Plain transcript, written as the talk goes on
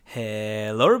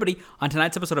Hello, everybody. On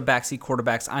tonight's episode of Backseat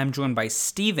Quarterbacks, I'm joined by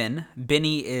Steven.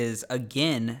 Benny is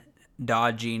again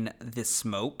dodging the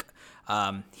smoke.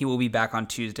 He will be back on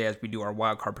Tuesday as we do our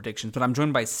wildcard predictions, but I'm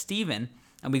joined by Steven,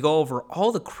 and we go over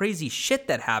all the crazy shit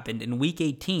that happened in Week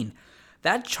 18.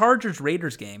 That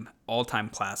Chargers-Raiders game, all-time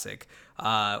classic.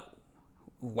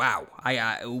 Wow.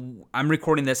 I'm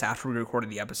recording this after we recorded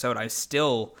the episode. I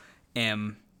still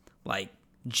am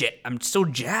I'm still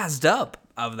jazzed up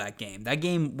of that game. That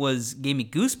game gave me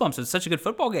goosebumps. It was such a good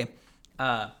football game.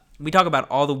 We talk about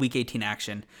all the Week 18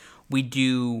 action. We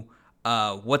do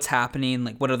what's happening,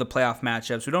 like what are the playoff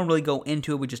matchups. We don't really go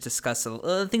into it. We just discuss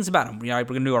things about them. We're going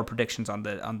to do our predictions on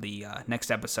the next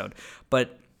episode.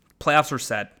 But playoffs are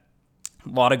set. A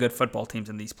lot of good football teams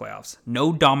in these playoffs.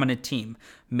 No dominant team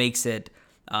makes it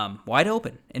wide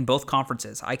open in both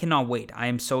conferences. I cannot wait. I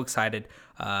am so excited.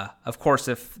 Of course,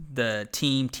 if the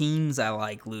teams I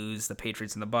like lose, the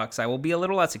Patriots and the Bucks, I will be a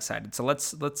little less excited. So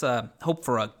let's hope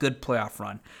for a good playoff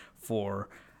run for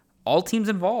all teams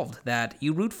involved that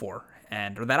you root for,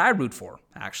 or that I root for,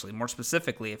 actually, more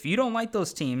specifically. If you don't like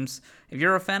those teams, if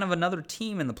you're a fan of another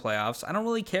team in the playoffs, I don't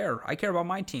really care. I care about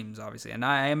my teams, obviously. And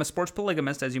I am a sports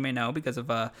polygamist, as you may know, because of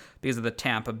the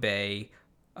Tampa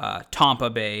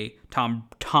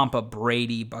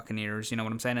Brady Buccaneers, you know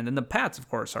what I'm saying? And then the Pats, of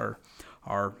course, are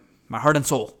my heart and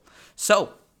soul.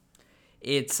 So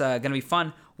it's going to be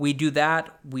fun. We do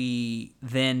that. We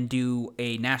then do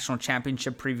a national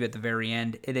championship preview at the very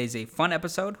end. It is a fun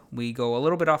episode. We go a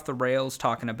little bit off the rails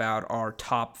talking about our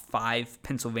top 5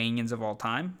 Pennsylvanians of all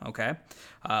time, okay?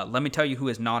 Let me tell you who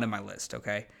is not in my list,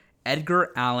 okay?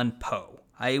 Edgar Allan Poe.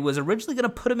 I was originally going to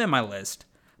put him in my list,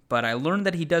 but I learned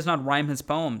that he does not rhyme his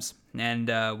poems.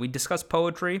 And we discussed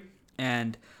poetry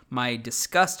and my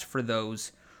disgust for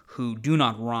those who do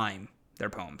not rhyme their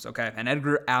poems, okay? And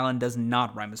Edgar Allan does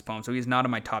not rhyme his poems, so he's not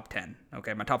in my top 10,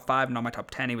 okay? My top 5, not my top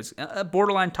 10. He was a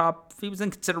borderline top. He was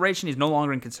in consideration. He's no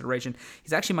longer in consideration.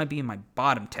 He's actually might be in my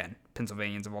bottom 10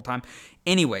 Pennsylvanians of all time.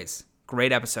 Anyways,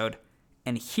 great episode.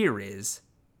 And here is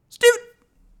Steven.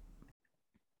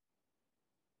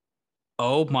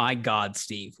 Oh my God,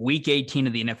 Steve. Week 18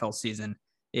 of the NFL season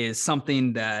is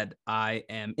something that I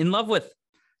am in love with.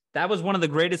 That was one of the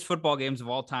greatest football games of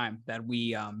all time that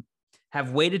we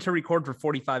have waited to record for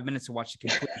 45 minutes to watch the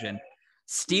conclusion.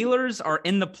 Steelers are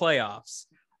in the playoffs.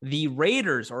 The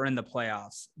Raiders are in the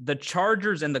playoffs. The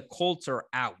Chargers and the Colts are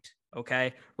out,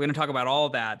 okay? We're going to talk about all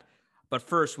of that. But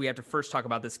first, we have to talk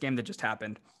about this game that just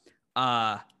happened.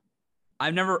 I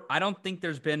don't think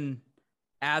there's been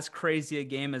as crazy a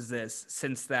game as this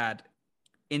since that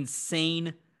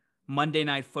insane Monday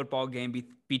Night Football game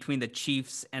between the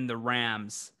Chiefs and the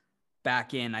Rams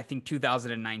back in, I think,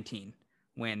 2019,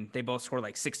 when they both scored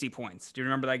like 60 points. Do you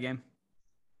remember that game?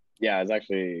 Yeah, I was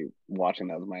actually watching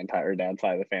that with my entire dad's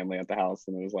side of the family at the house,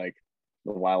 and it was like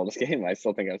the wildest game I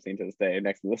still think I've seen to this day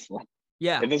next to this one.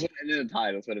 Yeah. If this would have ended in a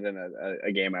tie, this would have been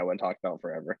a game I would talk about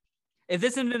forever. If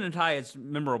this ended in a tie, it's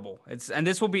memorable.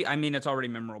 This will be, I mean, it's already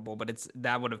memorable, but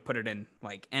that would have put it in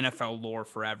like NFL lore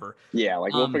forever. Yeah,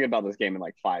 like we'll forget about this game in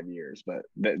like 5 years, but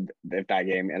if that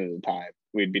game ended in a tie,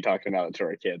 we'd be talking about it to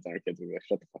our kids, and our kids would be like,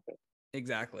 shut the fuck up.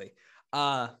 Exactly.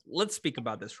 Let's speak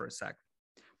about this for a sec.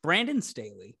 Brandon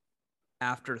Staley,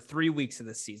 after 3 weeks of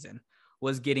the season,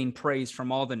 was getting praise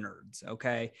from all the nerds,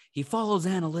 okay? He follows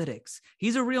analytics.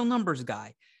 He's a real numbers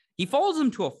guy. He follows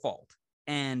them to a fault.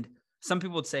 And some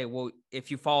people would say, well, if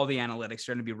you follow the analytics,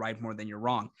 you're going to be right more than you're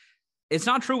wrong. It's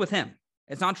not true with him.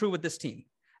 It's not true with this team.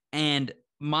 And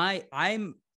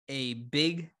I'm a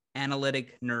big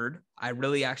analytic nerd. I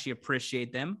really actually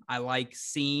appreciate them. I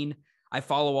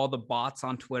follow all the bots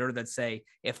on Twitter that say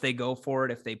if they go for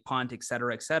it, if they punt, et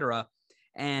cetera, et cetera.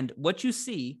 And what you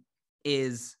see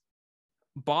is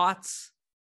bots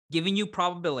giving you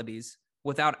probabilities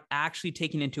without actually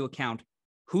taking into account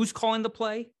who's calling the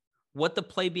play, what the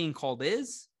play being called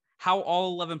is, how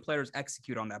all 11 players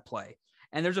execute on that play.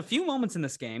 And there's a few moments in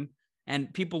this game,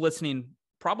 and people listening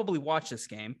probably watch this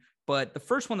game, but the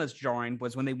first one that's jarring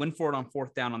was when they went for it on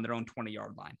 4th down on their own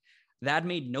 20-yard line. That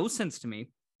made no sense to me.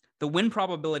 The win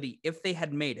probability, if they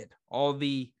had made it, all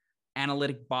the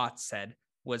analytic bots said,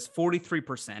 was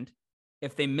 43%.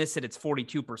 If they miss it, it's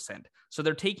 42%. So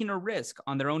they're taking a risk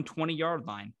on their own 20-yard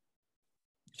line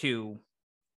to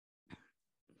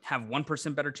have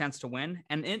 1% better chance to win.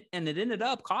 And it ended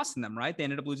up costing them, right? They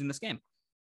ended up losing this game.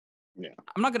 Yeah.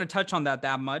 I'm not going to touch on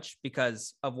that much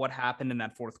because of what happened in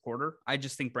that fourth quarter. I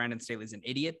just think Brandon Staley's an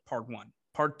idiot, part one.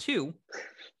 Part two,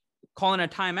 calling a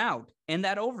timeout in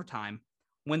that overtime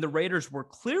when the Raiders were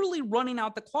clearly running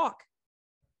out the clock.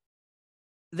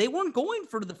 They weren't going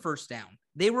for the first down.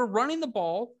 They were running the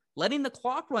ball letting the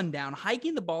clock run down,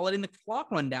 hiking the ball, letting the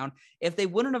clock run down. If they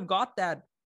wouldn't have got that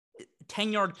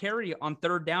 10-yard carry on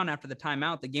third down after the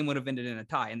timeout, the game would have ended in a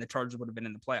tie and the Chargers would have been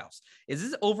in the playoffs. Is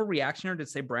this overreaction to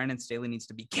say Brandon Staley needs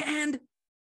to be canned?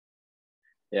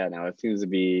 Yeah, no, it seems to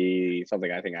be something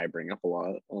I think I bring up a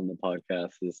lot on the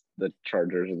podcast is the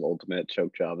Chargers' ultimate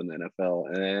choke job in the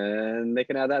NFL. And they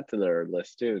can add that to their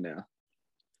list too now.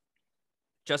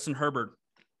 Justin Herbert,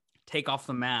 take off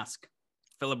the mask.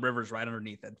 Phillip Rivers right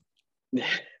underneath it.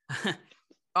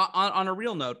 on a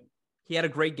real note, he had a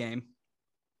great game.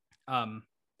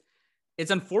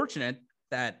 It's unfortunate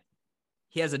that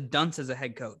he has a dunce as a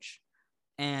head coach.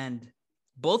 And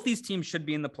both these teams should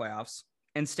be in the playoffs.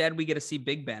 Instead, we get to see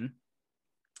Big Ben,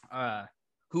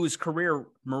 whose career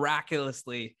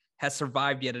miraculously has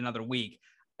survived yet another week.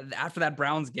 After that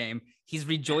Browns game, he's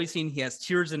rejoicing. He has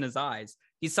tears in his eyes.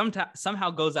 He somehow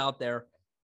goes out there,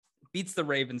 beats the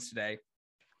Ravens today,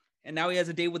 and now he has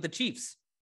a date with the Chiefs.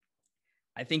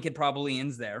 I think it probably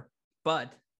ends there,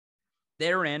 but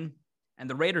they're in, and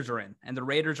the Raiders are in, and the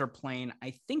Raiders are playing,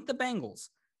 I think, the Bengals.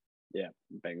 Yeah,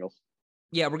 Bengals.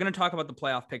 Yeah, we're going to talk about the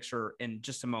playoff picture in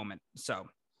just a moment. So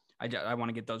I want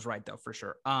to get those right, though, for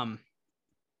sure. I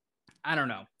don't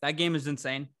know. That game is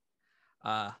insane.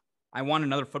 I want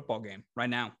another football game right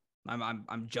now.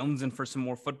 I'm jonesing for some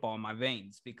more football in my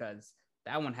veins because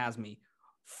that one has me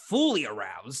fully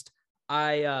aroused.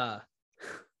 I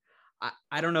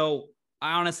don't know.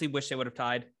 I honestly wish they would have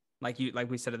tied, like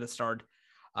we said at the start.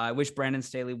 I wish Brandon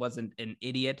Staley wasn't an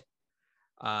idiot.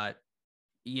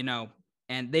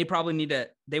 And they probably need to.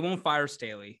 They won't fire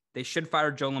Staley. They should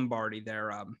fire Joe Lombardi,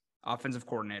 their offensive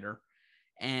coordinator,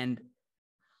 and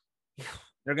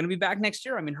they're going to be back next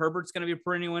year. I mean, Herbert's going to be a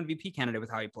perennial MVP candidate with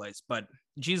how he plays, but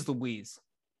geez Louise,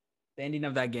 the ending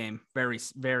of that game, very,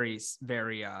 very,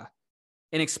 very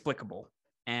inexplicable.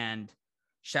 And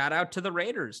shout out to the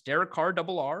Raiders. Derek Carr,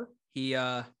 double R. He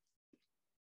did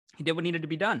what needed to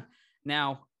be done.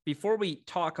 Now, before we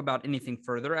talk about anything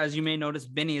further, as you may notice,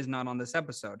 Benny is not on this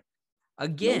episode.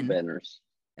 Again,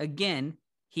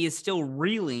 he is still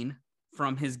reeling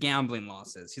from his gambling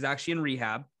losses. He's actually in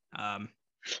rehab.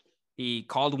 He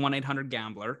called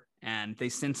 1-800-GAMBLER, and they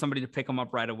sent somebody to pick him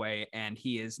up right away, and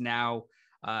he is now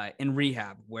in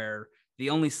rehab, where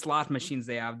the only slot machines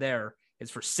they have there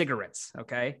is for cigarettes,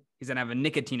 okay? He's going to have a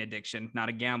nicotine addiction, not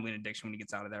a gambling addiction when he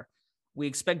gets out of there. We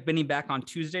expect Benny back on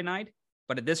Tuesday night,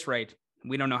 but at this rate,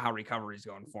 we don't know how recovery is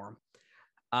going for him.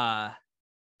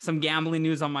 Some gambling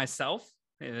news on myself,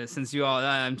 since you all,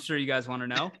 I'm sure you guys want to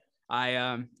know.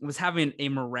 I was having a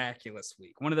miraculous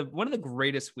week. One of the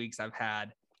greatest weeks I've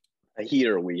had. A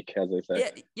heater week, as they say.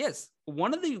 Yeah, yes,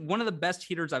 one of the best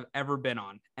heaters I've ever been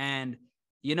on. And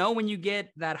when you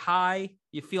get that high,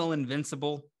 you feel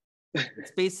invincible.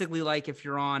 It's basically like if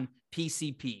you're on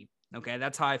PCP. Okay,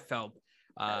 that's how I felt.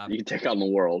 You can take on the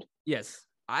world. Yes,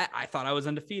 I thought I was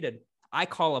undefeated. I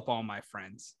call up all my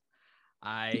friends.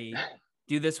 I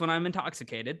do this when I'm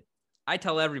intoxicated. I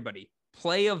tell everybody,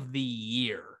 play of the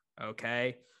year,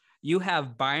 okay? You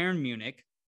have Bayern Munich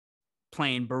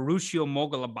playing Borussia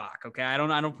Mönchengladbach, okay? I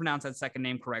don't pronounce that second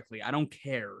name correctly. I don't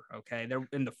care, okay? They're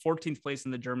in the 14th place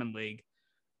in the German league.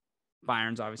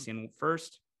 Bayern's obviously in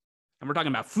first. And we're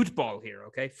talking about football here,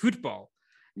 okay? Football.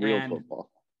 Real football.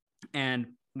 And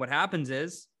what happens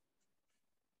is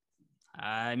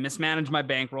I mismanage my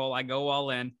bankroll. I go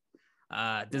all in.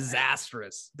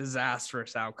 Disastrous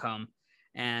outcome.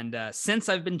 And since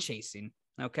I've been chasing,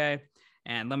 okay,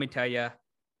 and let me tell you,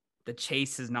 the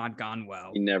chase has not gone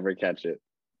well. You never catch it.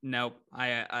 Nope.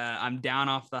 I'm down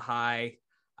off the high.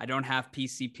 I don't have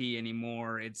PCP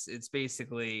anymore. It's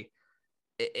basically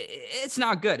it's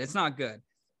not good. It's not good.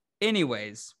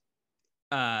 Anyways,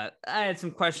 I had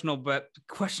some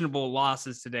questionable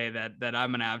losses today that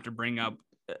I'm gonna have to bring up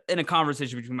in a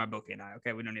conversation between my bookie and I.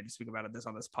 Okay, we don't need to speak about this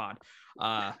on this pod.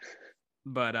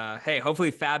 But hey,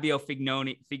 hopefully Fabio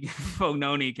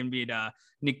Fognoni can beat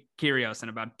Nick Kyrgios in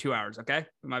about 2 hours. Okay,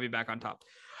 we might be back on top.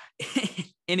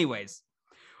 Anyways,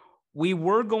 we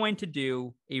were going to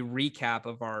do a recap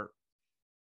of our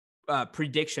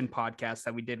prediction podcast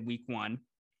that we did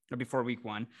before week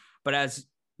one. But as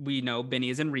we know,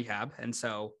 Benny is in rehab, and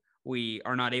so we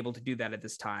are not able to do that at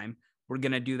this time. We're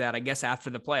going to do that, I guess, after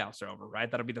the playoffs are over, right?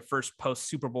 That'll be the first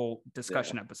post-Super Bowl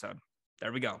discussion episode.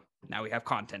 There we go. Now we have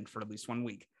content for at least 1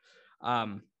 week.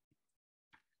 But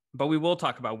we will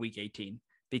talk about week 18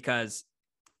 because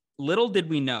little did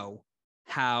we know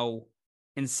how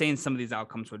insane some of these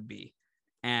outcomes would be.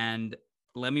 And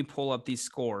let me pull up these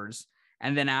scores.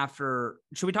 And then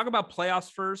should we talk about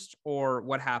playoffs first or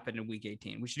what happened in week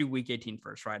 18? We should do week 18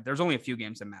 first, right? There's only a few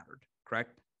games that mattered,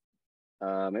 correct?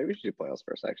 Maybe we should do playoffs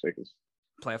first, actually.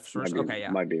 Playoffs first. Okay, yeah.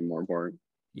 Might be more important.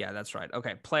 Yeah, that's right.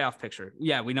 Okay, playoff picture.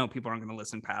 Yeah, we know people aren't going to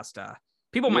listen past.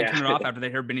 People might turn it off after they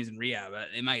hear Benny's in rehab.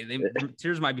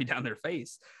 Tears might be down their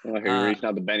face. You're reaching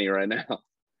out to Benny right now.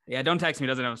 Yeah, don't text me. He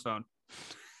doesn't have his phone.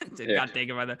 Got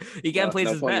taken by that. He can't place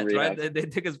his bets, right? They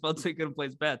took his phone so he couldn't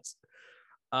place bets.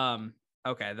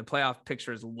 Okay, the playoff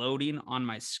picture is loading on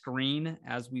my screen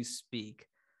as we speak.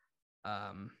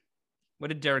 What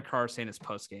did Derek Carr say in his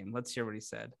post game? Let's hear what he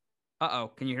said.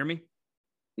 Can you hear me?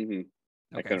 Mm-hmm.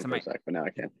 I couldn't for a sec, but now I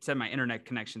can. Said my internet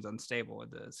connection's unstable.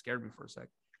 It scared me for a sec.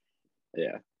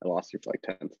 Yeah, I lost you for like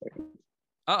 10 seconds.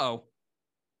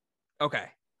 Okay,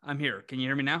 I'm here. Can you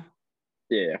hear me now?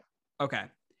 Yeah. Okay,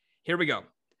 here we go.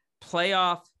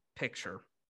 Playoff picture.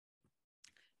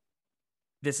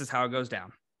 This is how it goes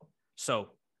down.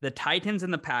 So the Titans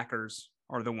and the Packers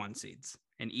are the 1 seeds.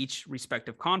 In each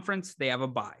respective conference, they have a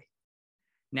bye.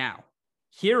 Now,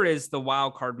 here is the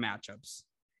wild card matchups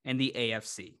in the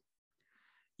AFC.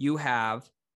 You have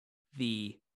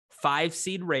the 5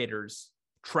 seed Raiders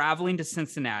traveling to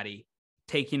Cincinnati,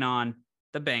 taking on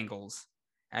the Bengals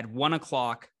at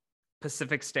 1:00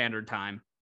 Pacific Standard Time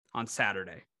on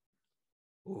Saturday.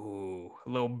 Ooh, a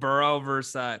little Burrow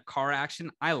versus Carr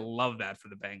action. I love that for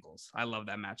the Bengals. I love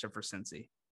that matchup for Cincy.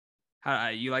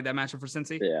 You like that matchup for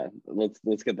Cincy? Yeah,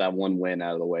 let's get that one win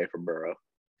out of the way for Burrow.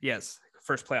 Yes,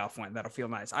 first playoff win. That'll feel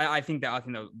nice. I think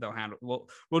they'll handle.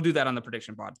 We'll do that on the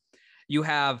prediction pod. You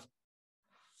have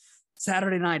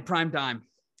Saturday night prime time,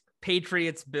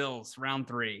 Patriots Bills round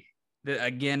 3.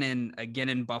 Again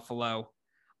in Buffalo.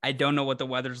 I don't know what the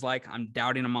weather's like. I'm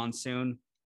doubting a monsoon.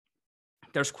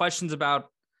 There's questions about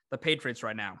the Patriots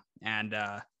right now, and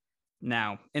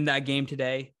now in that game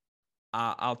today,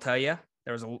 I'll tell you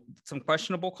there was some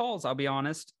questionable calls. I'll be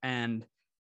honest,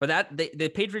 but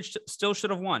the Patriots still should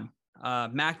have won.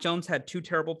 Mac Jones had 2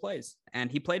 terrible plays,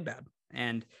 and he played bad,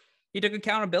 and he took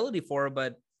accountability for it.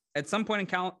 But at some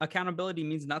point, accountability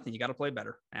means nothing. You got to play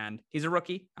better, and he's a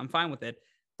rookie. I'm fine with it,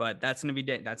 but that's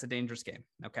a dangerous game.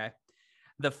 Okay,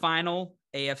 the final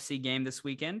AFC game this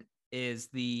weekend is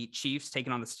the Chiefs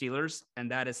taking on the Steelers,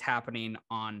 and that is happening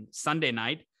on Sunday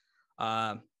night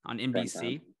on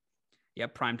NBC.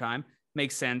 Yep, prime time.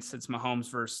 Makes sense. It's Mahomes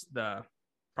versus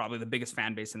probably the biggest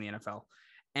fan base in the NFL.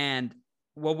 And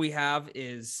what we have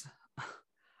is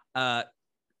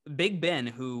Big Ben,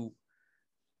 who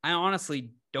I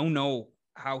honestly don't know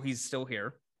how he's still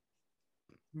here,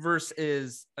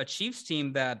 versus a Chiefs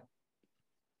team that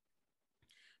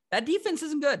defense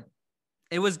isn't good.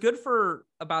 It was good for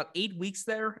about 8 weeks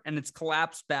there, and it's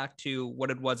collapsed back to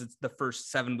what it was. It's the first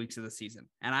 7 weeks of the season.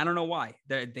 And I don't know why.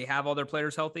 They have all their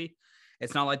players healthy.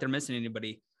 It's not like they're missing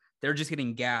anybody. They're just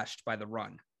getting gashed by the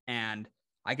run. And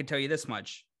I can tell you this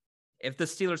much. If the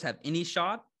Steelers have any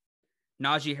shot,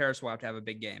 Najee Harris will have to have a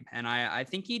big game. And I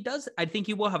think he does. I think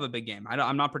he will have a big game.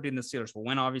 I'm not predicting the Steelers will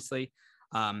win, obviously.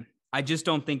 I just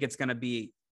don't think it's going to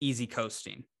be easy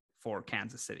coasting for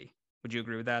Kansas City. Would you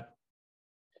agree with that?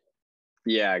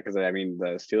 Yeah, because I mean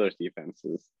the Steelers defense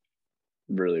is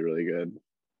really, really good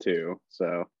too.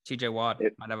 So TJ Watt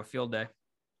might have a field day.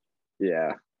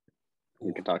 Yeah,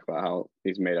 we can talk about how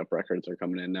these made-up records are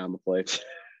coming in now on the plates.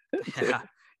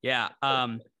 yeah.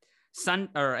 And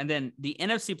then the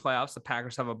NFC playoffs, the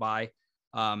Packers have a bye.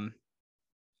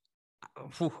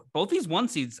 Both these 1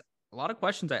 seeds, a lot of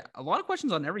questions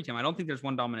on every team. I don't think there's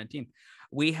one dominant team.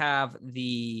 We have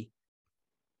the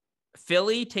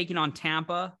Philly taking on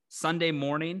Tampa Sunday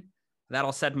morning.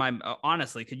 That'll set my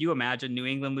honestly. Could you imagine New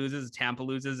England loses, Tampa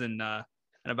loses in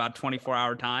about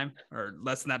 24-hour time or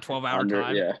less than that 12-hour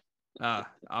time? Yeah.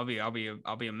 I'll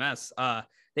be a mess.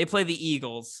 They play the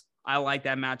Eagles. I like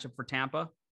that matchup for Tampa.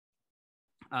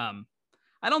 I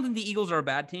don't think the Eagles are a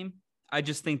bad team. I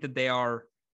just think that they are.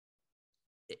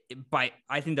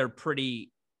 I think they're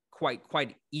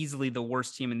quite easily the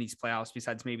worst team in these playoffs,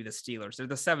 besides maybe the Steelers. They're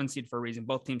the 7 seed for a reason.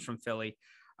 Both teams from Philly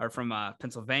are from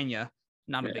Pennsylvania.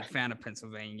 Not a big fan of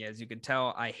Pennsylvania, as you can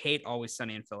tell. I hate Always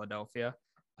Sunny in Philadelphia.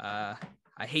 I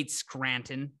hate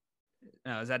Scranton.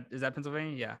 Is that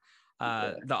Pennsylvania? Yeah.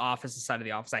 The Office, the side of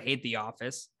The Office. I hate The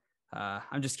Office.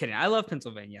 I'm just kidding. I love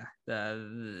Pennsylvania.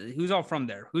 Who's all from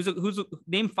there? Who's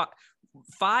name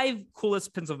 5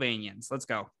 coolest Pennsylvanians? Let's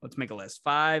go. Let's make a list.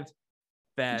 5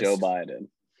 best. Joe Biden.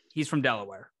 He's from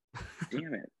Delaware.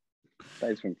 Damn it.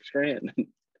 He's from Scranton.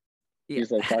 He's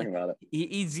like talking about it.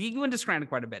 He went to Scranton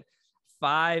quite a bit.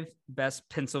 5 best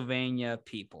Pennsylvania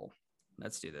people.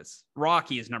 Let's do this.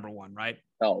 Rocky is number 1, right?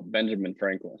 Oh, Benjamin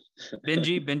Franklin.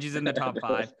 Benji's in the top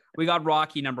 5. We got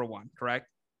Rocky number 1, correct?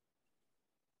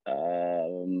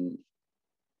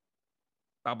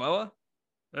 Balboa?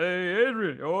 Hey,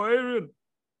 Adrian. Oh, Adrian.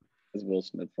 Is Will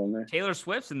Smith from there? Taylor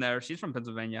Swift's in there. She's from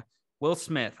Pennsylvania. Will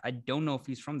Smith, I don't know if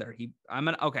he's from there. I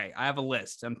have a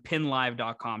list on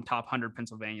pinlive.com, top 100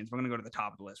 Pennsylvanians. We're going to go to the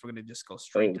top of the list. We're going to just go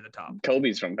straight to the top.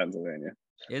 Kobe's from Pennsylvania.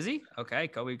 Is he? Okay,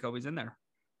 Kobe's in there.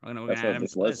 That's what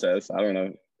this list says. I don't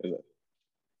know. Is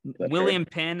it? William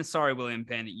Penn. Sorry, William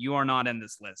Penn. You are not in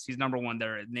this list. He's number one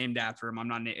there, named after him. I'm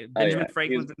not. Benjamin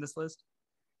Franklin's in this list.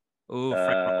 Oh,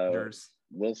 Frank Rogers.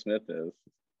 Will Smith is.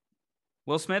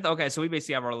 Will Smith? Okay, so we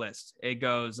basically have our list. It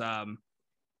goes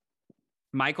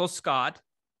Michael Scott,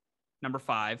 number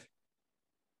 5.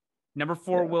 Number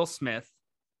 4, Will Smith.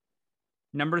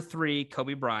 Number 3,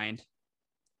 Kobe Bryant.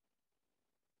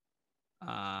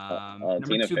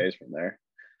 Tina Fey's from there.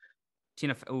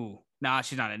 Nah,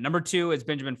 she's not in. Number 2 is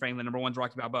Benjamin Franklin. Number 1 is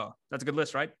Rocky Balboa. That's a good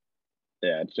list, right?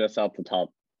 Yeah, just out the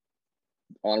top.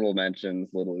 Honorable mentions: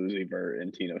 Little Uzi Vert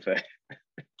and Tina Fey.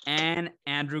 And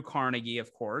Andrew Carnegie,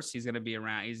 of course. He's going to be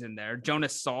around. He's in there.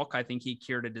 Jonas Salk, I think he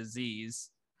cured a disease.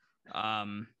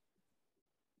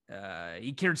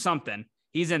 He cured something.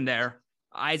 He's in there.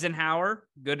 Eisenhower,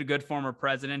 good former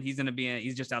president. He's going to be.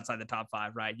 He's just outside the top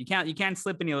 5, right? You can't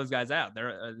slip any of those guys out.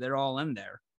 They're all in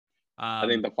there. I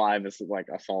think the 5 is like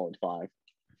a solid 5.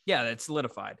 Yeah, that's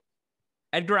solidified.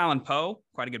 Edgar Allan Poe,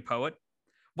 quite a good poet.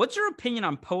 What's your opinion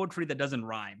on poetry that doesn't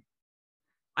rhyme?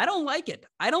 I don't like it.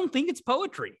 I don't think it's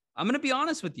poetry. I'm going to be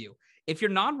honest with you. If you're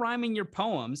not rhyming your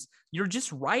poems, you're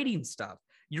just writing stuff.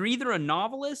 You're either a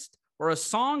novelist or a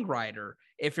songwriter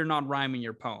if you're not rhyming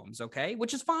your poems, okay?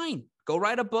 Which is fine. Go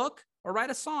write a book or write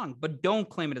a song, but don't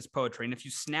claim it as poetry. And if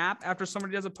you snap after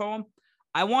somebody does a poem,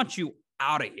 I want you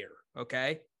out of here,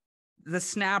 okay? The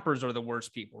snappers are the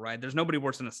worst people, right? There's nobody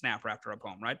worse than a snapper after a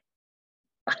poem, right?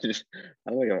 I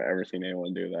don't think I've ever seen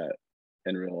anyone do that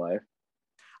in real life.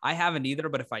 I haven't either,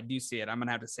 but if I do see it, I'm going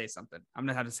to have to say something. I'm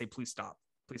going to have to say, please stop.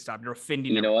 Please stop. You're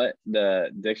offending. You know what?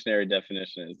 The dictionary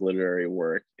definition is literary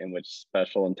work in which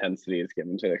special intensity is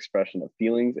given to the expression of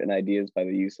feelings and ideas by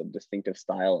the use of distinctive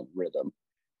style and rhythm.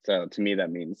 So to me,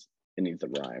 that means it needs to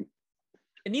rhyme.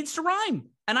 It needs to rhyme.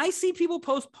 And I see people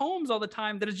post poems all the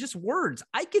time that is just words.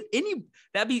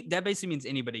 That basically means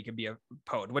anybody could be a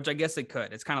poet, which I guess it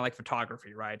could. It's kind of like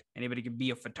photography, right? Anybody could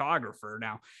be a photographer.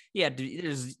 Now, yeah,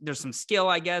 there's some skill,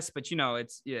 I guess, but you know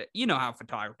how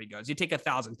photography goes. You take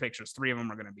 1,000 pictures, 3 of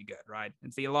them are going to be good, right?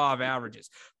 It's the law of averages.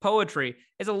 Poetry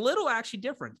is a little actually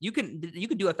different. You could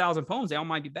do 1,000 poems, they all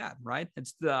might be bad, right?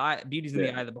 It's the beauty's in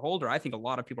the eye of the beholder. I think a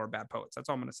lot of people are bad poets. That's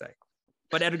all I'm going to say.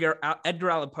 But Edgar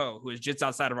Allan Poe, who is just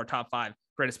outside of our top 5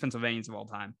 greatest Pennsylvanians of all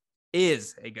time,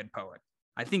 is a good poet.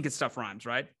 I think his stuff rhymes,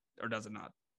 right? Or does it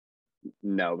not?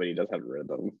 No, but he does have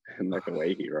rhythm and like the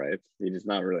way he writes. He's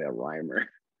not really a rhymer.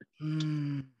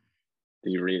 Did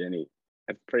you read any?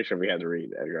 I'm pretty sure we had to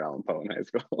read Edgar Allan Poe in high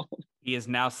school. He has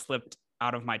now slipped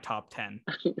out of my top 10.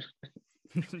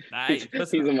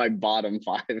 He's in my bottom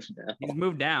 5 now. He's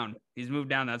moved down.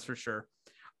 That's for sure.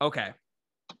 Okay.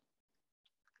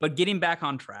 But getting back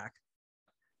on track,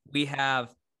 we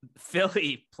have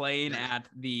Philly playing at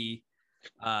the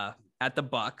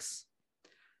Bucks.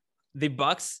 The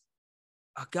Bucks,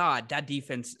 oh God, that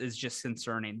defense is just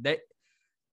concerning.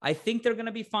 I think they're going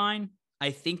to be fine.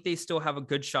 I think they still have a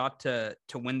good shot to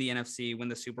win the NFC, win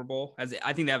the Super Bowl. I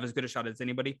think they have as good a shot as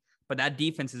anybody. But that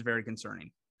defense is very concerning,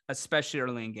 especially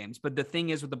early in games. But the thing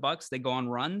is with the Bucks, they go on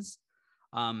runs.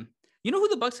 You know who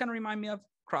the Bucks kind of remind me of?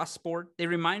 Cross sport. They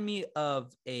remind me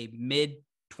of a mid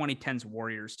 2010s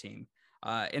Warriors team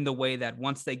in the way that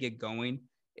once they get going,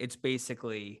 it's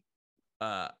basically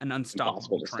an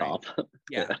unstoppable train.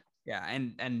 Yeah.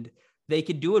 And they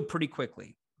could do it pretty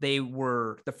quickly. They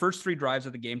were the first 3 drives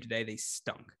of the game today. They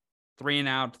stunk 3 and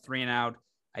out.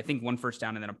 I think 1 first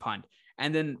down and then a punt.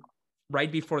 And then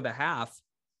right before the half,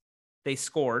 they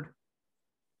scored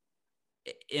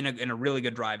in a really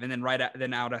good drive. And then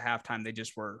then out of halftime, they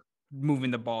just were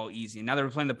moving the ball easy. Now they're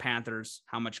playing the Panthers.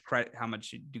 How much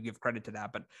do you give credit to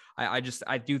that? But I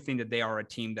do think that they are a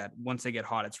team that once they get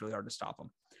hot, it's really hard to stop them.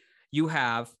 You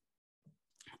have,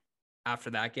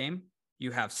 after that game,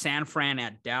 you have San Fran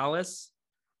at Dallas.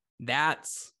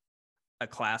 That's a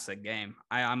classic game.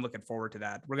 I'm looking forward to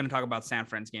that. We're going to talk about San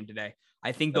Fran's game today.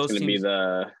 I think that's going to be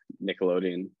the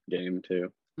Nickelodeon game too.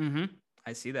 Mm-hmm.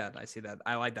 I see that.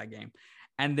 I like that game.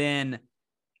 And then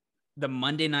the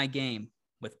Monday night game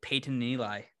with Peyton and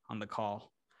Eli on the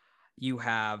call, you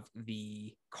have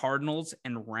the Cardinals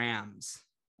and Rams,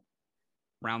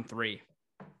 round 3.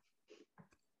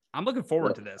 I'm looking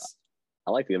forward to this.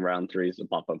 I like the round 3s to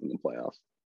pop up in the playoffs.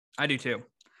 I do too.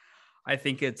 I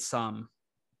think it's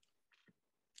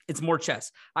more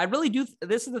chess. I really do.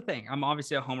 This is the thing. I'm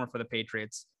obviously a homer for the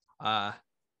Patriots. I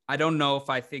don't know if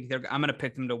I think I'm going to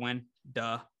pick them to win.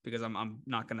 because I'm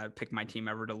not going to pick my team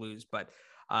ever to lose. But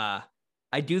I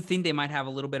do think they might have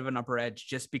a little bit of an upper edge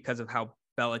just because of how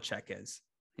Belichick is.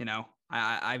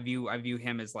 I view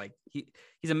him as like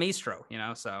he's a maestro.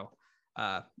 So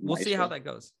we'll see how that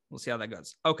goes.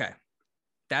 Okay,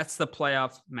 that's the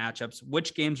playoff matchups.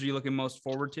 Which games are you looking most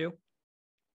forward to?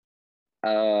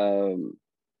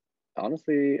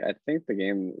 Honestly, I think the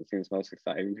game that seems most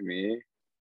exciting to me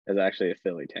is actually a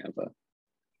Philly Tampa.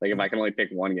 Like if I can only pick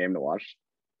one game to watch,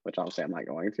 which obviously I'm not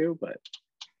going to, but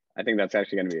I think that's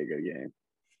actually going to be a good game.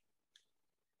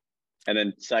 And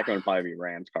then second would probably be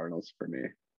Rams Cardinals for me.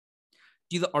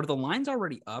 Are the lines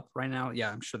already up right now?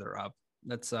 Yeah, I'm sure they're up.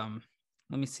 That's let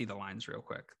me see the lines real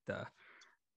quick. The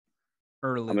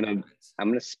early I'm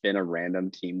gonna spin a random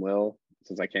team wheel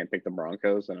since I can't pick the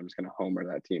Broncos, and I'm just gonna homer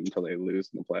that team until they lose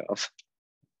in the playoffs.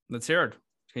 Let's hear it.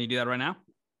 Can you do that right now?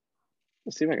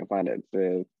 Let's see if I can find it.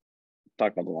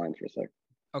 Talk about the lines for a sec.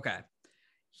 Okay.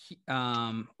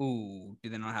 Do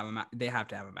they not have them out? They have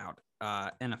to have them out.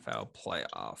 NFL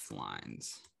playoff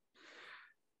lines.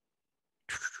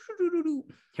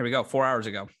 Here we go. 4 hours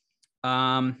ago.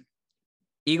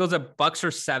 Eagles at Bucks are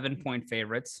 7-point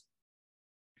favorites.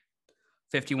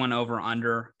 51 over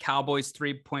under. Cowboys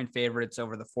 3-point favorites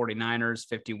over the 49ers.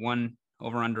 51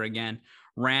 over under again.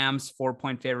 Rams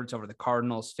 4-point favorites over the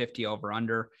Cardinals. 50 over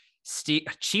under.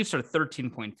 Chiefs are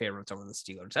 13-point favorites over the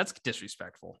Steelers. That's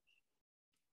disrespectful.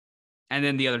 And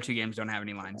then the other two games don't have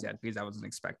any lines yet because that wasn't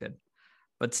expected.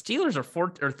 But Steelers are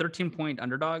 13-point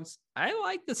underdogs. I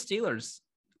like the Steelers.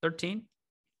 13.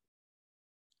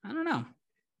 I don't know.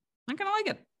 I kind of like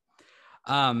it.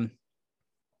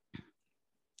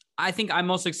 I think I'm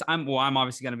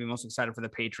obviously going to be most excited for the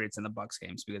Patriots and the Bucks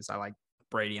games because I like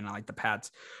Brady and I like the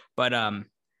Pats. But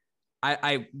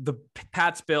the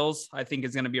Pats Bills I think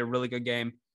is going to be a really good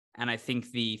game, and I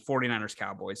think the 49ers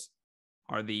Cowboys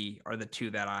are the two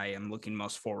that I am looking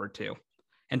most forward to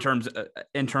in terms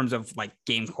of like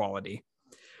game quality.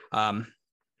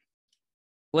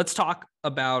 Let's talk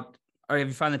about. Have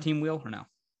you found the team wheel or no?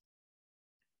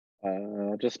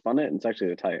 Just spun it. And it's actually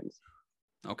the Titans.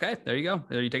 Okay, there you go.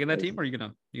 Are you taking that team, or are you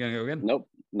gonna go again? Nope,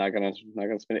 not gonna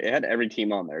spin it. It had every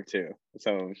team on there too.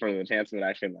 So for the chance of it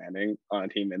actually landing on a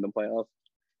team in the playoffs,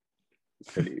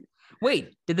 it's pretty.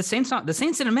 Wait, did the Saints not? The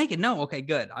Saints didn't make it. No. Okay,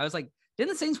 good. I was like, didn't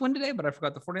the Saints win today? But I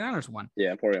forgot the 49ers won.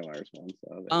 Yeah, 49ers won.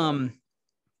 So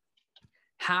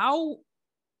how?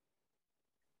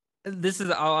 This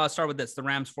is. I'll start with this. The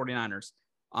Rams 49ers.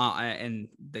 In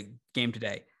the game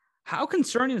today. How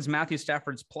concerning is Matthew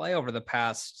Stafford's play over the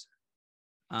past,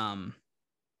 5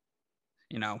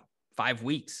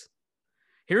 weeks?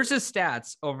 Here's his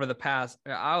stats over the past.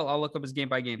 I'll look up his game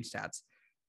by game stats.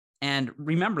 And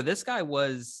remember, this guy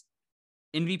was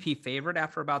MVP favorite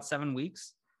after about 7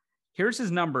 weeks. Here's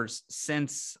his numbers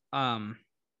since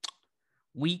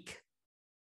week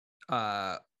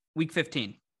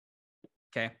 15.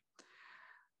 Okay.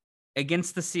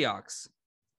 Against the Seahawks,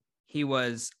 he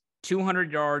was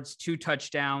 200 yards, 2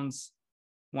 touchdowns,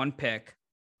 1 pick.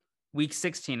 Week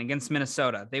 16 against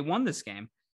Minnesota, they won this game.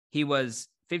 He was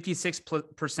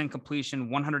 56% completion,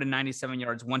 197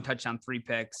 yards, 1 touchdown, 3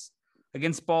 picks.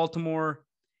 Against Baltimore,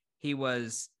 he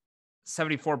was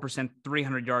 74%,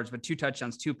 300 yards, but 2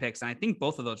 touchdowns, 2 picks. And I think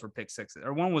both of those were pick sixes,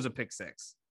 or one was a pick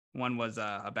six. One was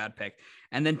a bad pick.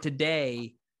 And then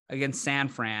today against San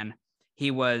Fran,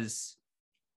 he was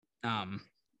 3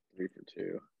 for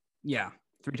 2. Yeah,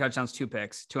 3 touchdowns, 2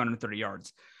 picks, 230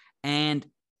 yards. And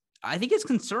I think it's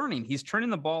concerning. He's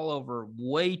turning the ball over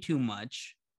way too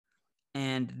much.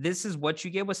 And this is what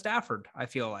you get with Stafford, I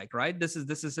feel like, right? This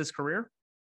is his career.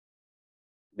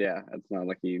 Yeah, it's not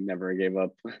like he never gave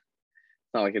up. It's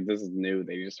not like this is new.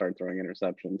 They just started throwing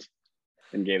interceptions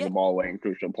and gave the ball away in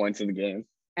crucial points of the game.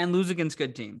 And lose against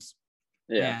good teams.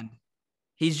 Yeah. And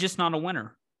he's just not a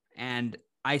winner. And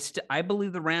I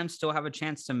believe the Rams still have a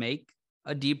chance to make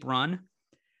a deep run,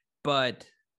 but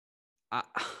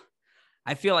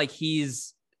I feel like he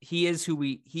is who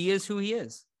he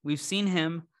is. We've seen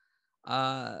him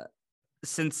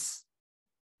since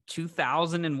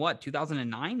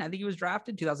 2009. I think he was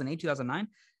drafted 2008, 2009.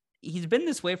 He's been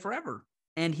this way forever,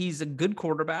 and he's a good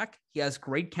quarterback. He has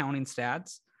great counting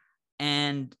stats,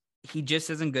 and he just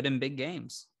isn't good in big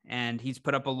games. And he's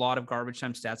put up a lot of garbage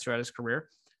time stats throughout his career.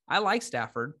 I like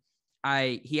Stafford.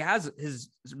 He has his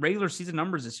regular season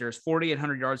numbers this year is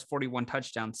 4,800 yards, 41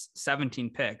 touchdowns,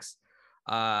 17 picks.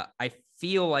 I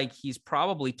feel like he's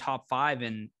probably top 5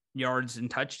 in yards and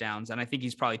touchdowns, and I think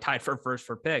he's probably tied for first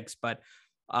for picks. But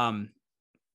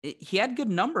he had good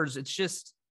numbers. It's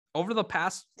just over the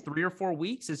past 3 or 4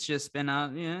 weeks, it's just been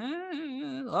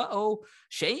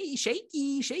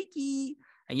shaky.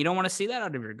 And you don't want to see that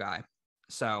out of your guy.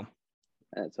 So,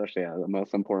 especially the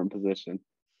most important position.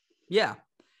 yeah.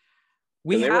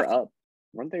 They were up,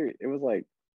 weren't they? It was like,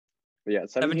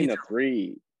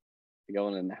 17-3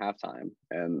 going into halftime,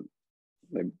 and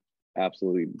they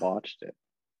absolutely botched it.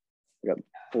 We got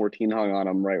 14 hung on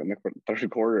them right when the third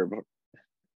quarter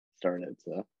started.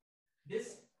 So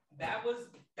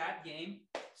that game.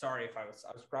 Sorry if I was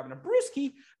grabbing a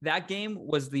brewski. That game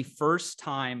was the first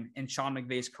time in Sean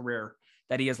McVay's career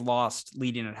that he has lost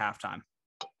leading at halftime.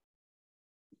 I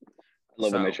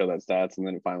love when they show that stats and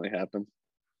then it finally happens.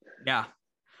 Yeah.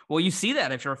 Well, you see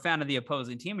that if you're a fan of the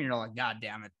opposing team and you're like, God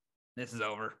damn it, this is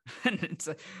over. And it's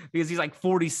because he's like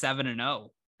 47-0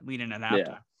 leading at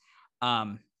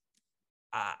halftime.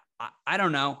 Yeah. I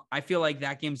don't know. I feel like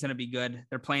that game's going to be good.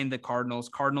 They're playing the Cardinals.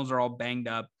 Cardinals are all banged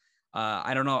up.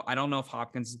 I don't know. I don't know if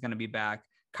Hopkins is going to be back.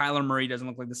 Kyler Murray doesn't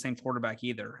look like the same quarterback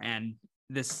either. And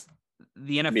the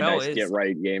NFL is get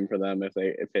right game for them if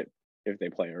they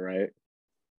play it right.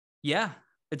 Yeah.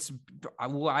 I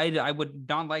would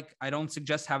not like, I don't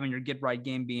suggest having your get right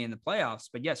game be in the playoffs,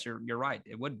 but yes, you're right.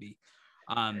 It would be.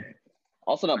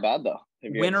 Also not bad though.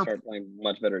 If you start playing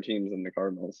much better teams than the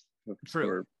Cardinals. True.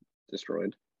 Were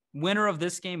destroyed. Winner of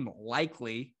this game,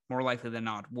 more likely than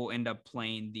not, will end up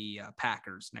playing the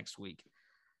Packers next week.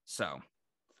 So,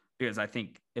 because I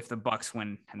think if the Bucs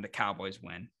win and the Cowboys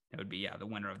win, it would be, the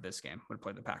winner of this game would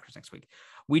play the Packers next week.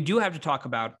 We do have to talk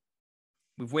about,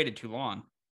 we've waited too long,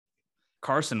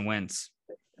 Carson Wentz.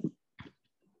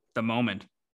 The moment.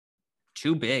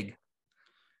 Too big.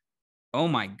 Oh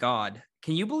my God.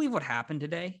 Can you believe what happened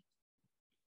today?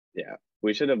 Yeah.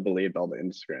 We should have believed all the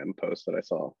Instagram posts that I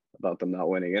saw about them not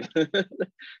winning it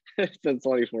since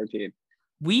 2014.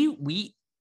 We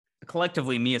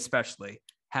collectively, me especially,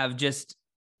 have just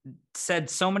said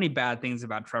so many bad things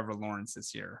about Trevor Lawrence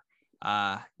this year.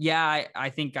 I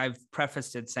think I've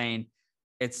prefaced it saying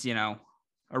it's, a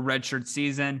redshirt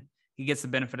season. He gets the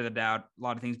benefit of the doubt. A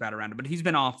lot of things bad around it, but he's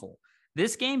been awful.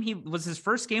 This game, he was his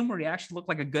first game where he actually looked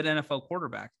like a good NFL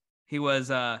quarterback. He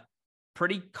was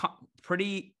pretty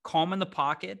calm in the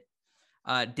pocket.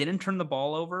 Didn't turn the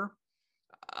ball over.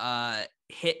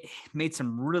 Made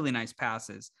some really nice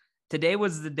passes. Today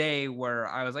was the day where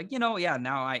I was like,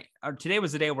 today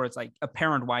was the day where it's like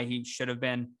apparent why he should have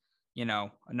been, a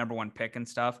number one pick and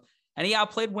stuff. And he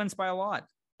outplayed Wentz by a lot.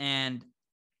 And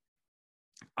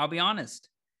I'll be honest,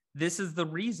 this is the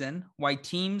reason why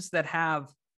teams that have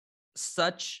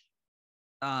such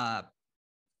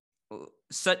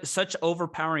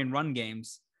overpowering run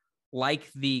games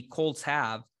like the Colts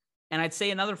have, and I'd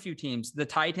say another few teams, the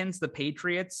Titans, the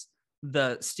Patriots,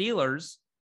 the Steelers,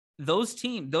 those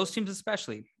teams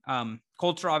especially,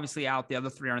 Colts are obviously out, the other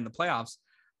three are in the playoffs,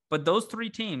 but those three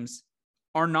teams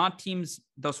are not teams,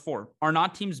 those four are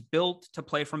not teams built to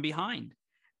play from behind.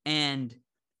 And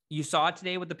you saw it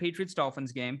today with the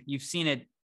Patriots-Dolphins game. You've seen it,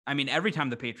 every time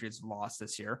the Patriots lost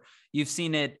this year, you've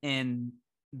seen it in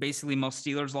basically most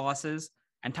Steelers losses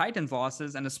and Titans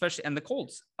losses, and especially the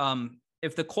Colts.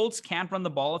 If the Colts can't run the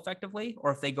ball effectively,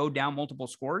 or if they go down multiple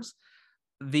scores,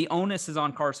 the onus is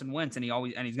on Carson Wentz, and he's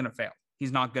going to fail.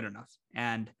 He's not good enough.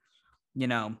 And,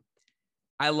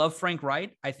 I love Frank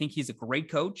Reich. I think he's a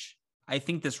great coach. I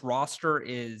think this roster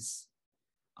is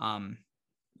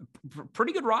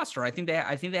pretty good roster. I think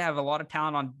they have a lot of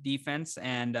talent on defense,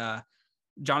 and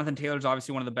Jonathan Taylor's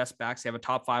obviously one of the best backs. They have a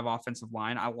top 5 offensive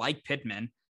line. I like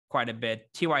Pittman quite a bit.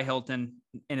 T.Y. Hilton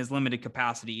in his limited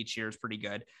capacity each year is pretty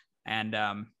good. And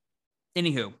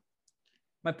anywho,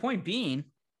 my point being,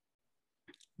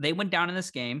 they went down in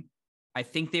this game. I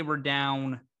think they were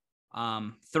down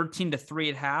 13-3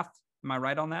 at half. Am I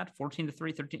right on that?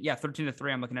 14-3, 13. Yeah,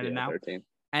 13-3. I'm looking at it now. 13.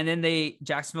 And then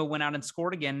Jacksonville went out and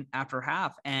scored again after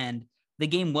half. And the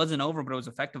game wasn't over, but it was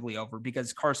effectively over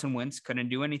because Carson Wentz couldn't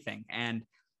do anything. And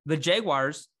the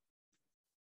Jaguars,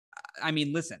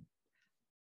 listen,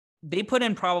 they put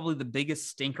in probably the biggest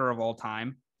stinker of all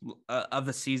time of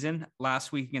the season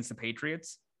last week against the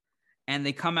Patriots. And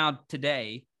they come out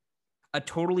today, a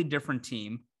totally different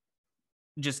team,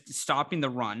 just stopping the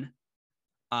run,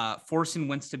 forcing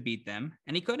Wentz to beat them,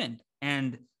 and he couldn't.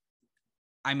 And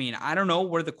I don't know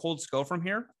where the Colts go from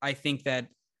here. I think that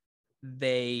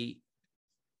they're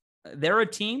a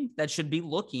team that should be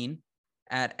looking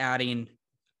at adding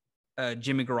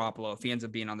Jimmy Garoppolo if he ends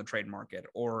up being on the trade market,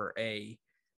 or a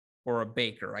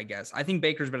Baker, I guess. I think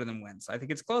Baker's better than Wentz. I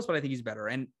think it's close, but I think he's better.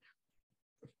 And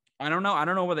I don't know. I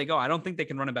don't know where they go. I don't think they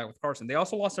can run it back with Carson. They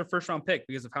also lost their first round pick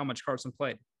because of how much Carson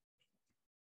played.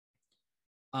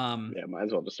 Might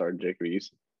as well just start Jake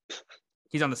Reeves.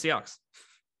 He's on the Seahawks.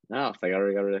 No, they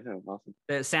already got rid of him. Awesome.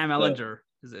 Sam Ellinger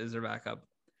is their backup.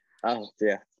 Oh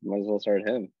yeah, might as well start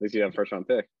him. At least you have first round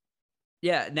pick.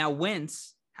 Yeah. Now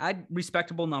Wentz had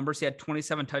respectable numbers. He had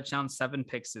 27 touchdowns, 7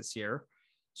 picks this year.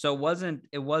 So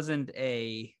it wasn't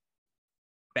a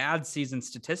bad season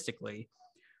statistically.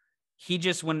 He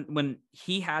just when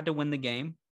he had to win the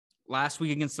game last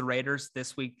week against the Raiders,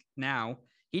 this week now,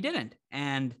 he didn't.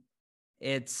 And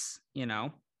it's,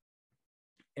 it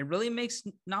really makes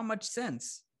not much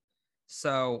sense.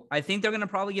 So I think they're going to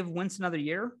probably give Wentz another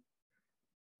year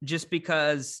just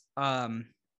because I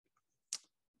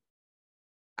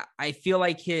feel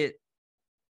like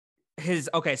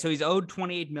okay, so he's owed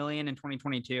 28 million in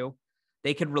 2022.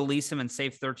 They could release him and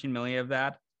save 13 million of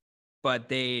that, but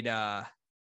they'd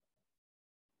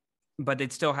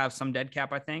still have some dead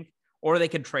cap, I think, or they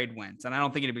could trade Wentz. And I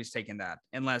don't think anybody's taking that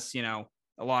unless,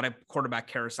 a lot of quarterback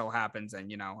carousel happens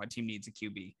and, a team needs a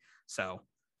QB. So,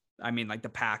 I mean, like the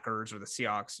Packers or the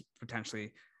Seahawks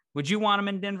potentially. Would you want him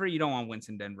in Denver? You don't want Wentz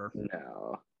in Denver.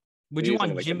 No. Would you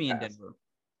want Jimmy in Denver?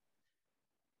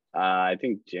 I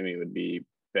think Jimmy would be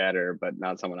better, but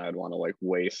not someone I would want to like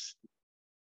waste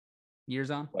years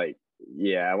on. Like,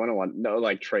 yeah, I wouldn't want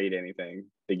like trade anything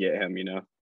to get him.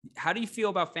 How do you feel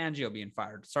about Fangio being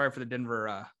fired? Sorry for the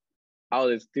Denver. Oh,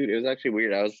 this dude, it was actually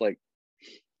weird. I was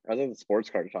at the sports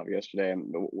card shop yesterday,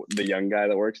 and the young guy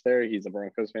that works there, he's a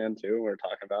Broncos fan too. We were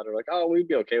talking about it, like, oh, we'd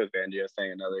be okay with Fangio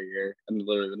staying another year, and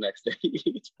literally the next day he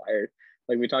gets fired.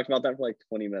 Like we talked about that for like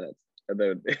 20 minutes, and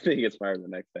then he gets fired the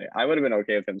next day. I would have been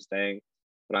okay with him staying,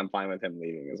 but I'm fine with him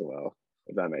leaving as well,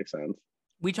 if that makes sense.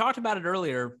 We talked about it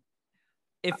earlier.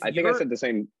 I think I said the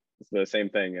same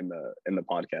thing in the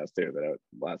podcast too, that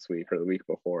last week or the week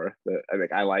before. That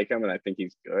I like him and I think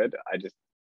he's good.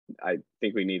 I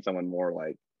think we need someone more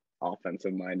like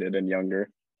offensive minded and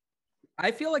younger. I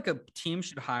feel like a team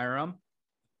should hire him.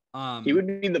 He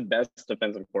would be the best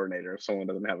defensive coordinator if someone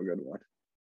doesn't have a good one.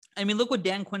 I mean, look what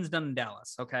Dan Quinn's done in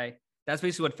Dallas. Okay, that's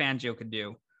basically what Fangio could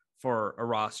do for a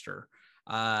roster.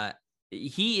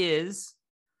 He is,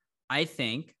 I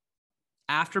think,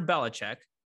 after Belichick,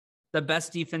 the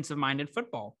best defensive minded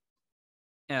football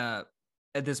at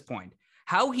this point.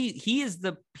 How he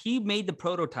made the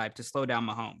prototype to slow down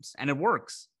Mahomes, and it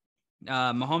works.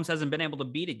 Mahomes hasn't been able to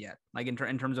beat it yet, like in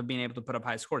terms of being able to put up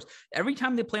high scores. Every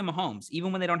time they play Mahomes,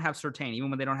 even when they don't have Surtain,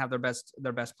 even when they don't have their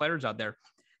best players out there,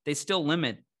 they still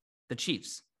limit the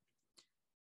Chiefs.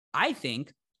 I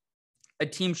think any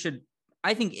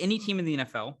team in the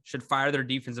NFL should fire their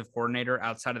defensive coordinator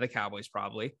outside of the Cowboys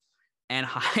probably and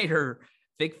hire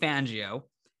Vic Fangio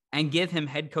and give him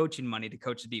head coaching money to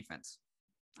coach the defense.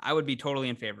 I would be totally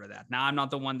in favor of that. Now, I'm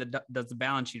not the one that does the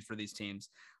balance sheet for these teams,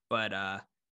 but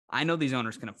I know these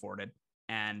owners can afford it.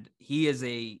 And he is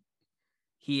a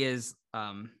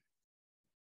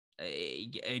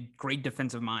great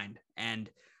defensive mind. And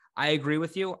I agree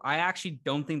with you. I actually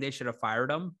don't think they should have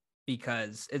fired him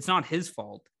because it's not his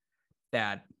fault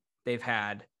that they've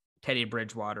had Teddy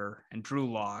Bridgewater and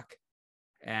Drew Lock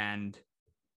and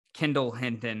Kendall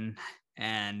Hinton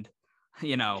and,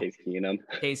 Case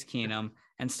Keenum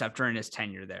and stuff during his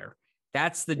tenure there.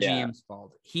 That's the GM's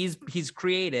fault. He's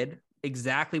created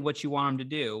exactly what you want him to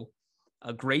do,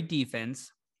 a great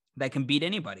defense that can beat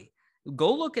anybody.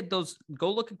 Go look at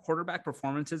quarterback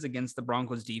performances against the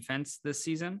Broncos defense this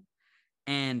season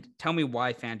and tell me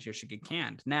why Fangio should get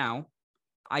canned. Now,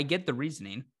 I get the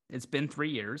reasoning. It's been 3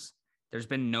 years. They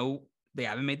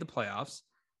haven't made the playoffs.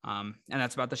 And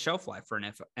that's about the shelf life for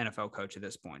an NFL coach at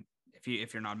this point,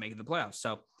 if you're not making the playoffs.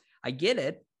 So I get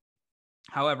it.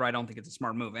 However, I don't think it's a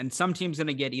smart move. And some team's going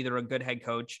to get either a good head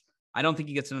coach. I don't think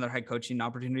he gets another head coaching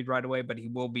opportunity right away, but he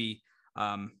will be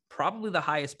probably the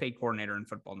highest paid coordinator in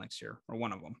football next year, or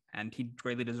one of them. And he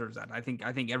greatly deserves that. I think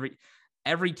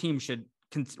every team should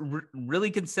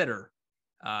really consider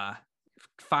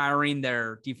firing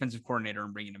their defensive coordinator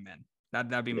and bringing him in.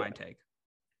 That'd be my take.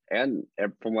 And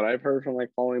from what I've heard from like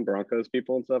following Broncos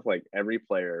people and stuff, like every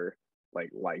player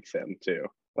likes him too.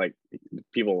 Like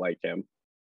people like him,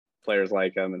 players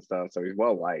like him and stuff. So he's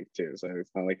well liked too. So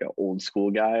it's not like an old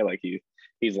school guy. Like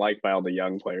he's liked by all the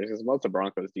young players because most of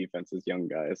Broncos defense is young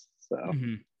guys. So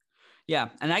yeah,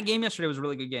 and that game yesterday was a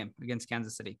really good game against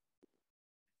Kansas City.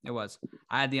 It was.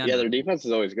 I had the under. Yeah, their defense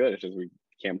is always good. It's just we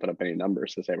can't put up any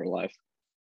numbers to save our life.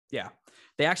 Yeah,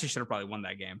 they actually should have probably won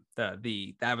that game.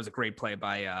 That was a great play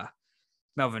by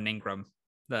Melvin Ingram.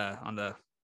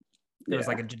 It was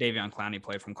like a Jadeveon Clowney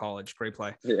play from college. Great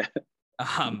play. Yeah.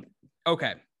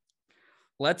 Okay,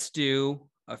 let's do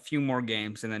a few more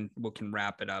games and then we can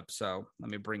wrap it up. So let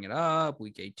me bring it up.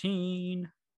 Week 18.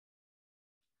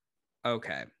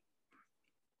 Okay.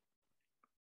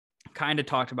 Kind of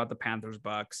talked about the Panthers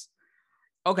Bucks.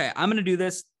 Okay, I'm going to do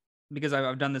this because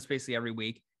I've done this basically every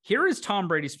week. Here is Tom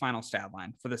Brady's final stat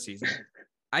line for the season.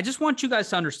 I just want you guys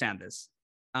to understand this.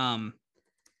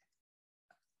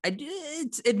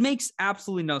 It makes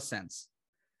absolutely no sense.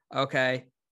 Okay.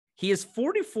 He is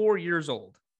 44 years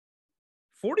old.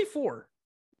 44.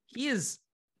 He is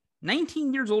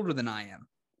 19 years older than I am.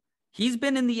 He's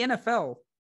been in the NFL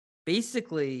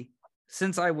basically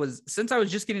since I was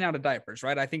just getting out of diapers,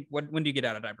 right? I think when do you get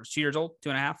out of diapers? 2 years old,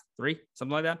 2.5, 3,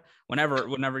 something like that.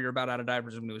 Whenever you're about out of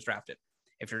diapers when he was drafted,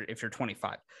 if you're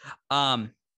 25.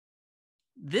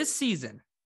 This season,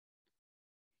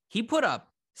 he put up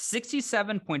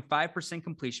 67.5%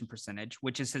 completion percentage,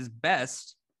 which is his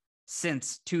best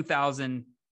since 2000.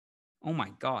 Oh my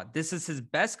God. This is his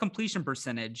best completion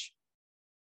percentage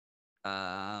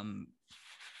of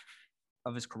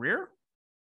his career.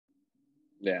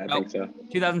 Yeah, I think so.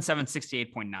 2007,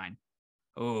 68.9.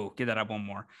 Oh, get that up one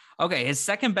more. Okay. His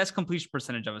second best completion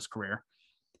percentage of his career.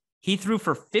 He threw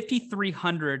for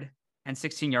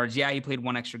 5,316 yards. Yeah, he played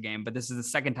one extra game, but this is the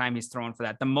second time he's thrown for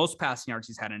that. The most passing yards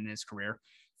he's had in his career.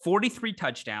 43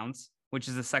 touchdowns, which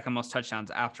is the second most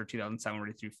touchdowns after 2007, where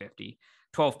he threw 50.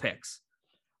 12 picks.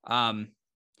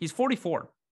 He's 44.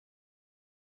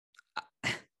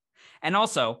 And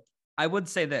also, I would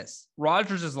say this.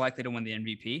 Rodgers is likely to win the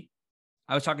MVP.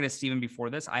 I was talking to Steven before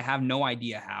this. I have no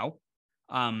idea how.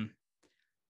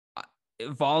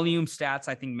 Volume stats,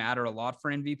 I think, matter a lot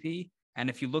for MVP.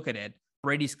 And if you look at it,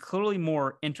 Brady's clearly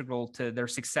more integral to their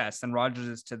success than Rodgers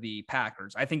is to the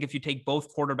Packers. I think if you take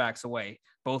both quarterbacks away,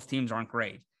 both teams aren't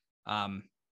great.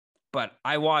 But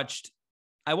I watched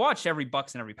every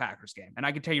Bucs and every Packers game, and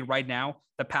I can tell you right now,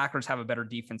 the Packers have a better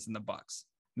defense than the Bucs.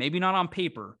 Maybe not on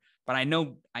paper, but I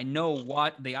know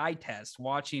what the eye test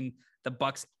watching the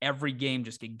Bucs every game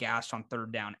just get gashed on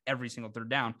third down, every single third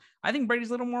down. I think Brady's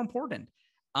a little more important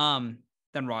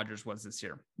than Rodgers was this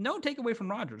year. No takeaway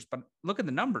from Rodgers, but look at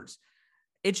the numbers.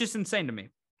 It's just insane to me.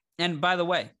 And by the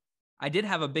way, I did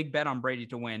have a big bet on Brady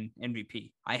to win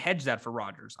MVP. I hedged that for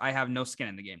Rodgers. I have no skin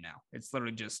in the game now. It's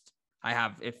literally just I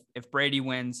have if Brady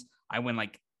wins, I win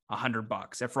like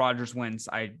 $100. If Rodgers wins,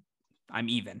 I'm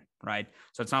even, right?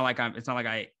 So it's not like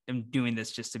I am doing this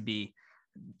just to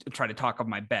try to talk up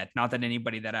my bet. Not that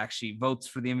anybody that actually votes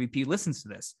for the MVP listens to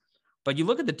this. But you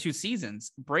look at the two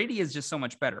seasons, Brady is just so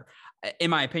much better, in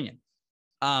my opinion.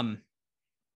 Can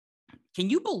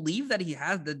you believe that he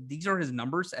has these are his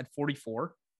numbers at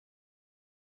 44?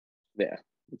 Yeah,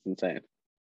 it's insane.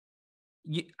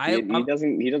 He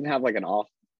doesn't have like an off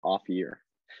year.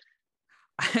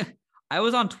 I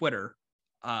was on Twitter,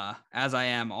 as I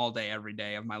am all day, every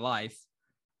day of my life,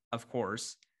 of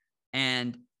course.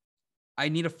 And I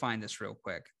need to find this real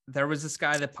quick. There was this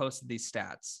guy that posted these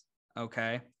stats.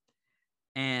 Okay.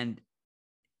 And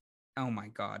oh my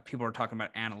God, people are talking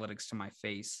about analytics to my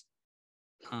face.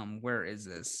 Where is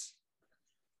this?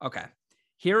 Okay.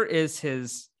 Here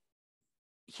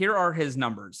are his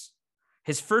numbers.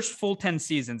 His first full 10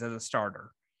 seasons as a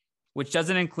starter, which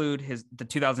doesn't include the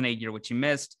 2008 year, which he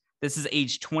missed. This is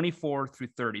age 24 through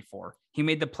 34. He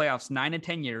made the playoffs 9 and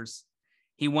 10 years.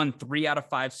 He won 3 out of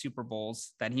 5 Super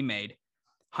Bowls that he made.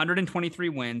 123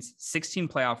 wins, 16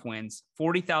 playoff wins,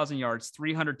 40,000 yards,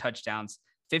 300 touchdowns,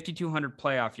 5,200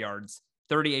 playoff yards,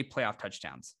 38 playoff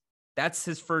touchdowns. That's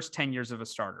his first 10 years of a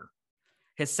starter.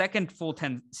 His second full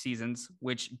 10 seasons,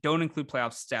 which don't include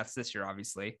playoff stats this year,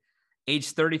 obviously,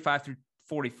 age 35 through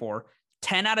 44,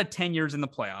 10 out of 10 years in the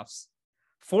playoffs,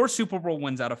 4 Super Bowl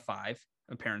wins out of 5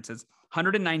 appearances,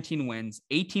 119 wins,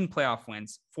 18 playoff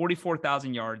wins,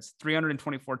 44,000 yards,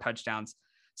 324 touchdowns,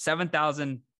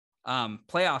 7,000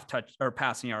 playoff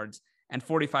passing yards, and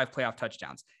 45 playoff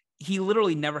touchdowns. He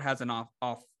literally never has an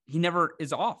off. He never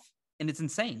is off, and it's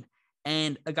insane.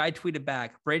 And a guy tweeted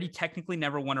back, Brady technically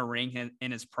never won a ring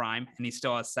in his prime, and he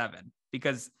still has 7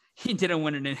 because he didn't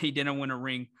win it. He didn't win a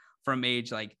ring from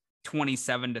age like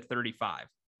 27 to 35,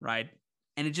 right?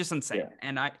 And it's just insane. Yeah.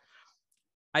 And I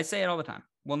say it all the time.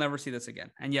 We'll never see this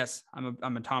again. And yes,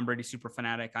 I'm a Tom Brady super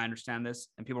fanatic. I understand this,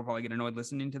 and people probably get annoyed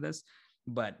listening to this.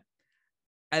 But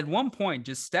at one point,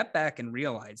 just step back and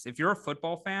realize if you're a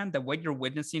football fan, that what you're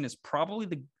witnessing is probably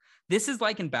this is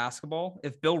like in basketball.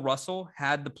 If Bill Russell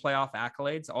had the playoff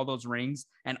accolades, all those rings,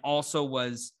 and also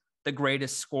was the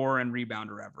greatest scorer and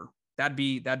rebounder ever, that'd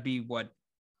be what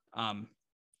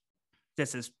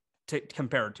this is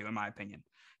compared to, in my opinion.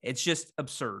 It's just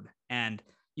absurd. And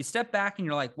you step back and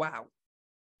you're like, wow,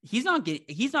 he's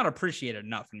not appreciated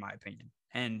enough, in my opinion.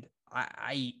 And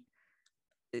I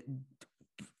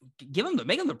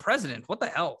make him the president. What the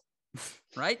hell?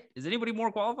 Right? Is anybody more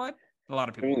qualified? A lot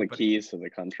of people. The keys to the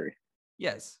country.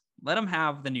 Yes. Let him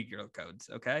have the New Year codes.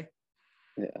 Okay.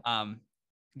 Yeah.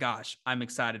 Gosh, I'm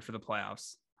excited for the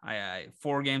playoffs. I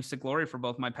 4 games to glory for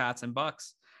both my Pats and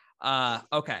Bucks.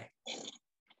 Okay.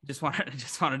 Just wanted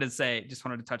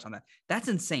to touch on that. That's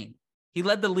insane. He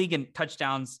led the league in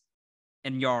touchdowns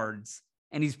and yards,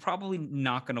 and he's probably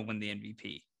not going to win the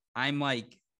MVP. I'm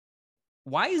like,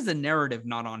 why is the narrative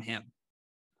not on him?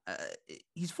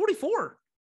 He's 44.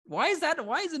 Why is that?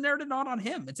 Why is the narrative not on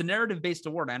him? It's a narrative-based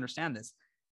award. I understand this.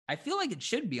 I feel like it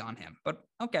should be on him, but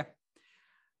okay.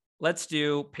 Let's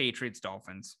do Patriots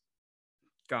Dolphins.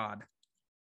 God.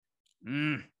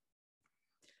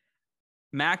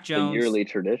 Mac Jones. The yearly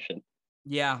tradition.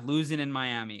 Yeah, losing in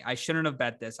Miami. I shouldn't have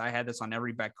bet this. I had this on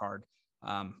every bet card.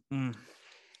 God,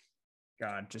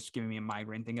 just giving me a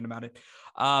migraine thinking about it.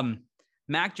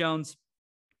 Mac Jones,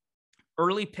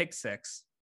 early pick 6,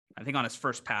 I think on his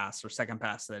first pass or second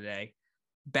pass of the day.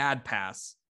 Bad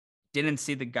pass. Didn't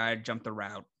see the guy jump the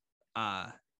route.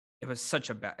 It was such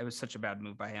a bad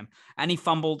move by him. And he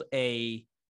fumbled I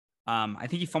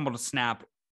think he fumbled a snap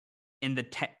in the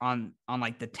on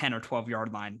like the 10 or 12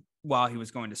 yard line while he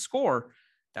was going to score.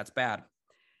 That's bad.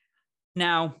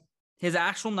 Now, his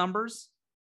actual numbers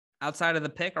outside of the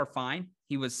pick are fine.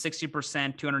 He was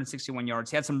 60%, 261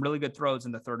 yards. He had some really good throws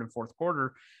in the third and fourth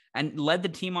quarter and led the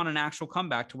team on an actual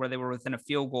comeback to where they were within a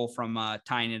field goal from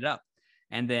tying it up.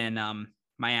 And then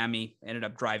Miami ended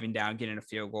up driving down, getting a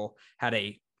field goal, had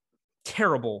a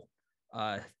terrible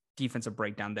defensive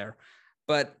breakdown there.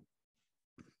 But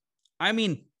I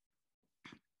mean,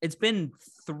 it's been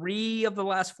 3 of the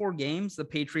last 4 games the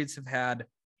Patriots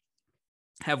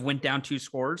have went down 2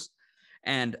 scores.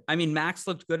 And I mean, Max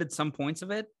looked good at some points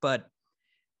of it, but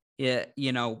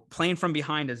playing from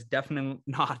behind is definitely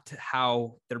not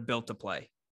how they're built to play.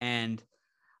 And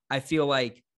I feel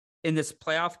like in this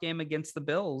playoff game against the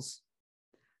Bills,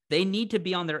 they need to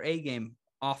be on their A game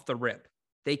off the rip.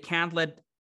 They can't let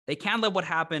what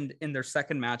happened in their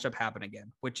second matchup happen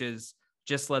again, which is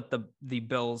just let the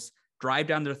Bills drive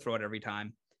down their throat every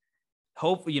time.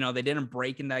 Hopefully, they didn't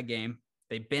break in that game.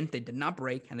 They did not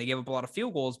break, and they gave up a lot of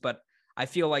field goals, but I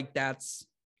feel like that's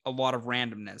a lot of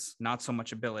randomness, not so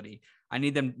much ability. I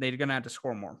need them. They're going to have to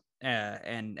score more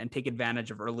and take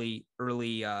advantage of early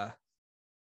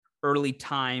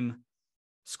time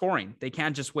scoring. They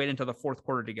can't just wait until the fourth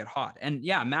quarter to get hot. And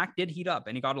yeah, Mac did heat up,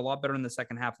 and he got a lot better in the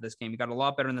second half of this game. He got a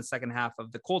lot better in the second half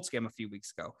of the Colts game a few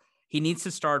weeks ago. He needs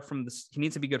to start he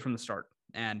needs to be good from the start.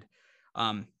 And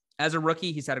as a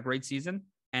rookie, he's had a great season.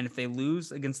 And if they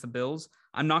lose against the Bills,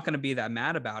 I'm not going to be that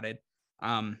mad about it.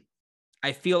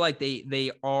 I feel like they're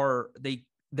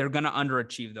going to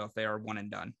underachieve though if they are one and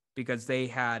done, because they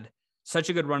had such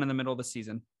a good run in the middle of the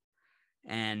season,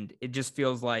 and it just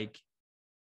feels like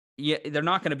they're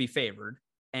not going to be favored,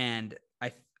 and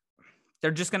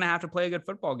they're just going to have to play a good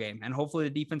football game, and hopefully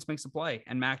the defense makes a play,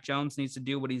 and Mac Jones needs to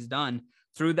do what he's done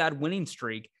through that winning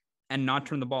streak and not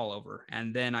turn the ball over,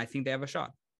 and then I think they have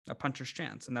a puncher's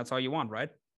chance, and that's all you want, right?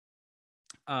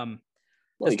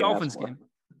 This Dolphins game.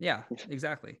 Yeah,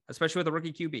 exactly. Especially with a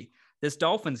rookie QB. This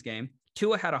Dolphins game,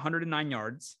 Tua had 109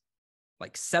 yards.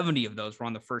 Like 70 of those were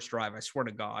on the first drive. I swear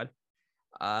to God.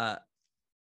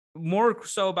 More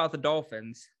so about the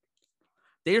Dolphins.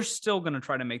 They're still going to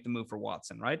try to make the move for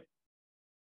Watson, right?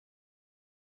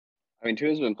 I mean,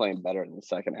 Tua's been playing better in the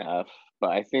second half, but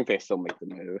I think they still make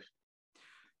the move.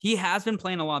 He has been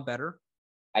playing a lot better.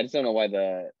 I just don't know why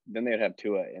then they'd have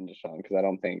Tua and Deshaun, because I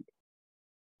don't think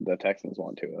the Texans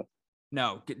want Tua.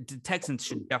 No, the Texans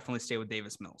should definitely stay with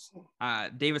Davis Mills.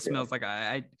 Mills,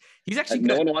 he's actually good.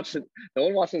 No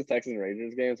one watches Texans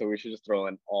Rangers game, so we should just throw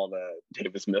in all the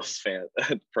Davis Mills fan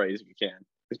praise we can,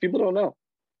 because people don't know.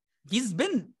 He's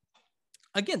been,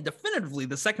 again, definitively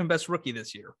the second best rookie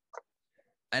this year,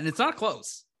 and it's not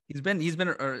close. He's been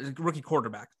a rookie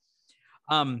quarterback.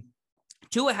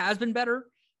 Tua has been better,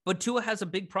 but Tua has a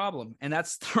big problem, and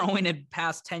that's throwing it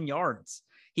past 10 yards.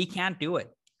 He can't do it,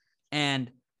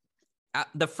 and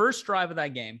the first drive of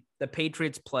that game, the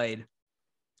Patriots played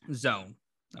zone,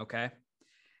 okay?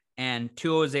 And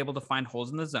Tua was able to find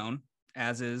holes in the zone,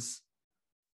 as is,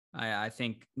 I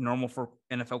think, normal for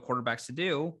NFL quarterbacks to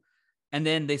do. And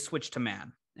then they switched to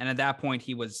man. And at that point,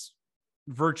 he was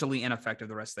virtually ineffective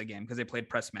the rest of the game because they played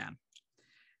press man.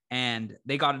 And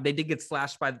they did get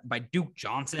slashed by Duke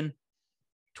Johnson,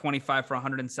 25 for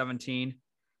 117.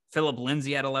 Philip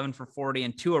Lindsay had 11 for 40,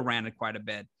 and Tua ran it quite a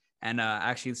bit. And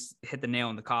actually hit the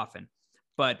nail in the coffin.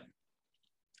 But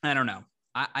I don't know.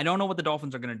 I don't know what the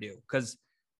Dolphins are going to do, because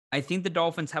I think the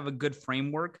Dolphins have a good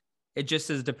framework. It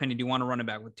just is depending. Do you want to run it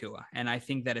back with Tua? And I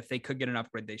think that if they could get an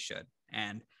upgrade, they should.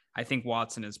 And I think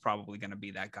Watson is probably going to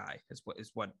be that guy, is what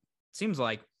it seems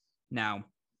like. Now,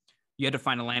 you had to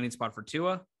find a landing spot for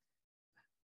Tua.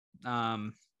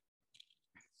 That's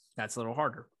a little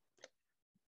harder.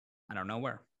 I don't know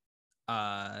where.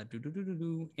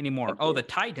 Anymore. Oh, the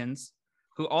Titans,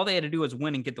 who all they had to do was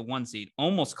win and get the 1 seed,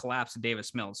 almost collapsed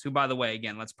Davis Mills, who, by the way,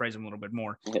 again, let's praise him a little bit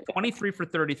more. 23 for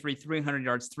 33, 300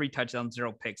 yards, 3 touchdowns,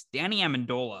 0 picks. Danny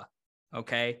Amendola,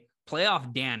 okay?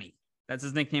 Playoff Danny. That's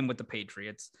his nickname with the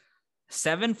Patriots.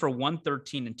 7 for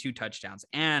 113 and 2 touchdowns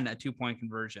and a 2-point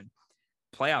conversion.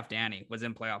 Playoff Danny was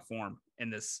in playoff form in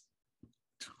this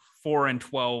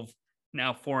 4-12,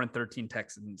 now 4-13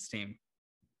 Texans team.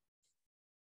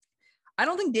 I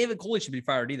don't think David Culley should be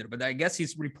fired either, but I guess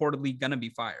he's reportedly going to be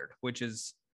fired, which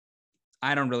is,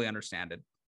 I don't really understand it.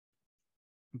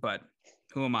 But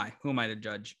who am I? Who am I to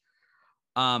judge?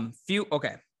 A few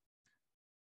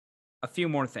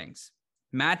more things.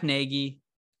 Matt Nagy,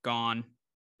 gone.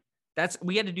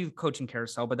 We had to do coaching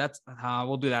carousel, but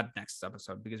we'll do that next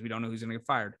episode because we don't know who's going to get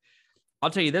fired. I'll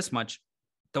tell you this much.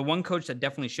 The one coach that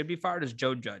definitely should be fired is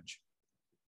Joe Judge.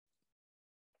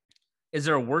 Is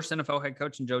there a worse NFL head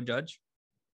coach than Joe Judge?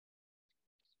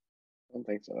 I don't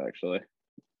think so, actually.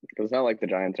 Because it's not like the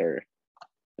Giants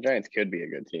could be a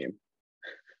good team.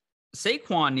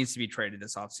 Saquon needs to be traded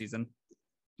this offseason,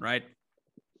 right?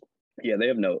 Yeah,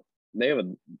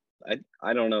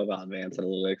 I don't know about advanced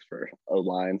analytics for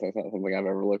O-lines. That's not something I've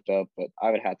ever looked up, but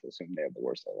I would have to assume they have the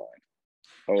worst O-line.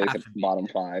 Or at least the bottom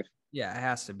 5. Yeah, it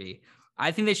has to be.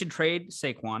 I think they should trade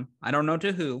Saquon. I don't know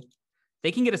to who.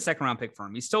 They can get a second-round pick for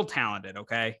him. He's still talented,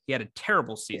 okay? He had a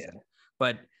terrible season. Yeah.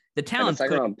 But the talent. A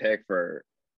second-round pick for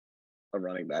a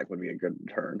running back would be a good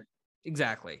return.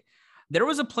 Exactly. There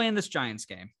was a play in this Giants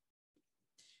game.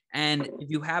 And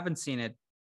if you haven't seen it,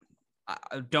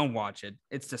 don't watch it.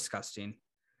 It's disgusting.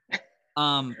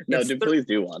 Please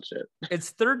do watch it.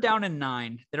 It's 3rd down and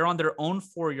 9. They're on their own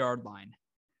 4-yard line.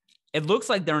 It looks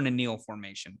like they're in a kneel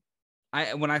formation.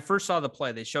 When I first saw the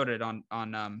play, they showed it on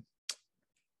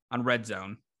Red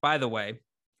Zone. By the way,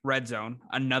 Red Zone,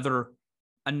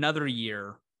 another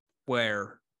year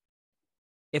where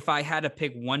if I had to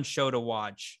pick one show to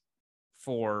watch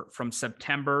from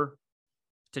September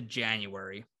to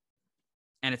January,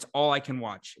 and it's all I can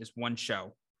watch is one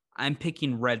show, I'm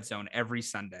picking Red Zone every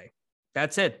Sunday.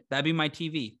 That's it. That'd be my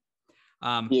TV.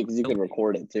 Yeah, because you can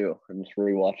record it too and just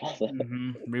rewatch all that.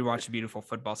 Rewatch the beautiful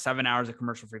football. 7 hours of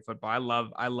commercial-free football. I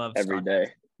love every Scott.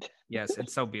 day. Yes,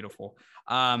 it's so beautiful.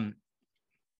 But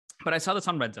I saw this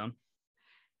on Red Zone.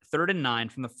 3rd and 9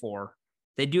 from the 4.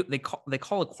 They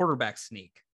call a quarterback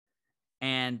sneak,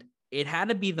 and it had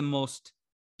to be the most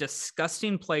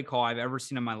disgusting play call I've ever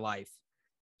seen in my life.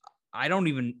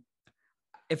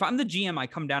 If I'm the GM, I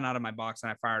come down out of my box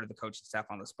and I fire the coaching staff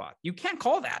on the spot. You can't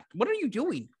call that. What are you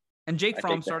doing? And Jake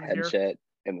Fromm started here. Headset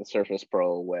in the Surface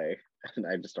Pro way, and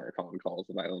I just started calling calls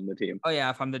if I own the team. Oh yeah,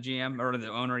 if I'm the GM or the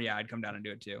owner, yeah, I'd come down and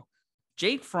do it too.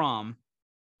 Jake Fromm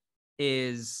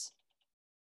is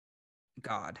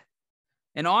God.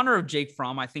 In honor of Jake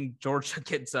Fromm, I think Georgia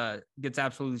gets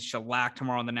absolutely shellacked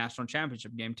tomorrow in the national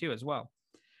championship game too, as well.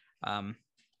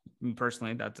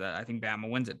 Personally, I think Bama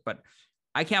wins it, but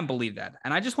I can't believe that.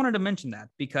 And I just wanted to mention that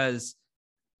because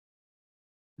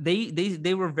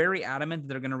they were very adamant that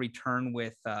they're going to return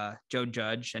with Joe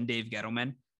Judge and Dave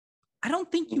Gettleman. I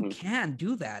don't think you can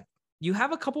do that. You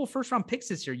have a couple of first-round picks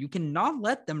this year. You cannot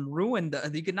let them ruin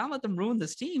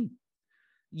this team.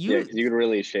 You could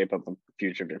really shape up the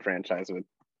future of your franchise with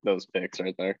those picks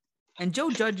right there. And Joe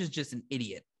Judge is just an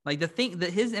idiot. Like the thing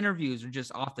that his interviews are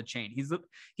just off the chain. He's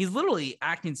literally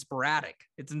acting sporadic.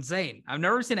 It's insane. I've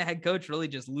never seen a head coach really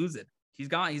just lose it. He's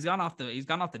gone off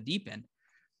the deep end.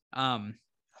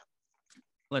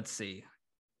 Let's see.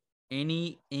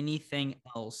 Anything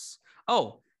else?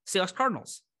 Oh, Seahawks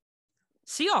Cardinals.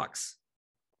 Seahawks.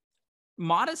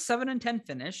 Modest 7-10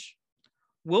 finish.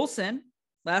 Wilson,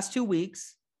 last 2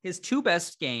 weeks, his 2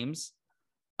 best games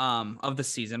of the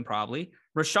season, probably.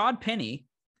 Rashad Penny,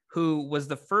 who was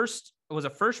a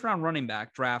first-round running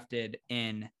back drafted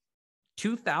in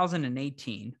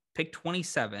 2018, pick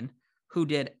 27, who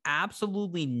did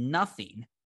absolutely nothing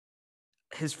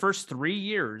his first 3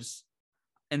 years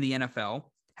in the NFL,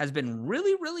 has been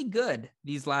really, really good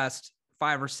these last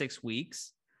 5 or 6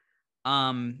 weeks.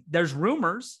 There's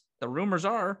rumors. The rumors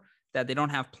are that they don't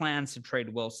have plans to trade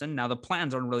Wilson. Now, the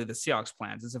plans aren't really the Seahawks'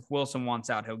 plans. It's if Wilson wants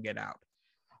out, he'll get out.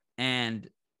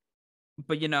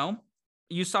 But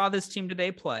you saw this team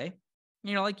today play.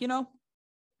 I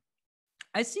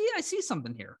see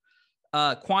something here.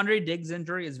 Quandre Diggs'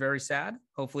 injury is very sad.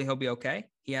 Hopefully he'll be okay.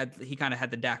 He kind of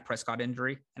had the Dak Prescott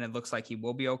injury, and it looks like he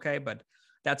will be okay, but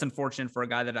that's unfortunate for a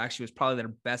guy that actually was probably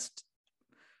their best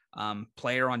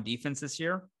player on defense this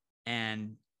year.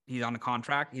 And he's on a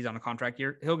contract. He's on a contract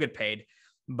year. He'll get paid,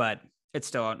 but it's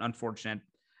still unfortunate.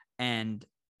 And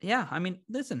yeah, I mean,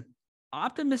 listen,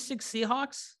 optimistic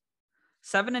Seahawks,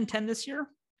 7-10 this year.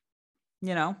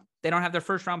 You know, they don't have their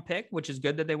first round pick, which is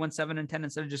good that they went 7-10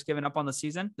 instead of just giving up on the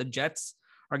season. The Jets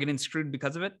are getting screwed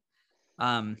because of it.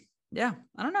 Yeah,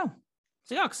 I don't know.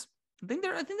 Seahawks. I think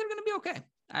they're going to be okay.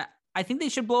 I think they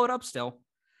should blow it up still,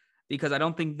 because I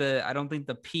don't think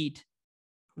the Pete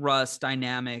Russ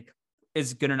dynamic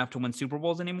is good enough to win Super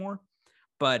Bowls anymore.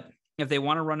 But if they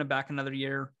want to run it back another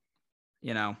year,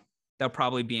 you know, they'll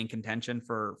probably be in contention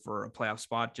for a playoff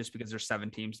spot just because there's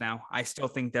 7 teams now. I still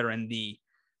think they're in the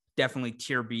definitely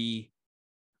tier B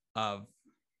of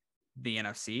the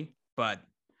NFC, but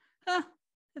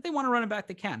if they want to run it back,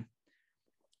 they can.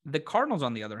 The Cardinals,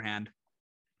 on the other hand,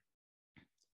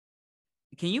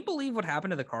 can you believe what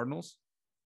happened to the Cardinals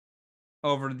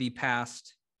over the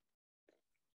past,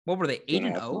 what were they,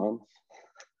 8-0?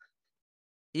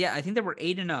 Yeah, I think they were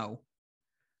 8-0.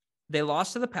 They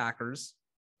lost to the Packers.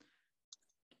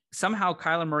 Somehow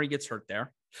Kyler Murray gets hurt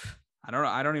there. I don't know.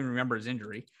 I don't even remember his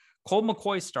injury. Colt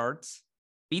McCoy starts,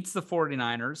 beats the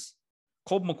 49ers.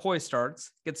 Colt McCoy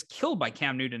starts, gets killed by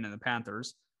Cam Newton and the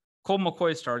Panthers. Colt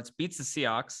McCoy starts, beats the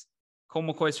Seahawks. Colt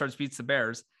McCoy starts, beats the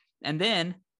Bears. And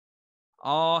then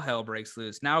all hell breaks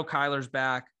loose. Now Kyler's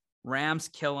back. Rams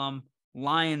kill him.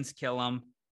 Lions kill him.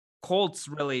 Colts,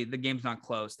 really, the game's not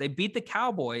close. They beat the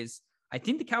Cowboys. I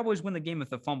think the Cowboys win the game if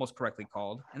the fumble's correctly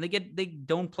called. And they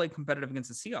don't play competitive against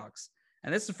the Seahawks.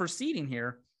 And this is for seeding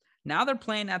here. Now they're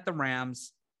playing at the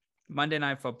Rams. Monday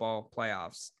Night Football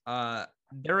playoffs.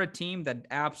 They're a team that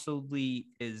absolutely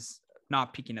is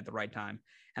not peaking at the right time.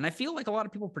 And I feel like a lot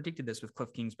of people predicted this with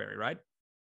Cliff Kingsbury, right?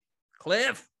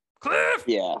 Cliff.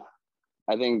 Yeah.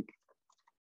 I think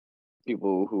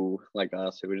people who, like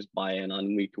us, who just buy in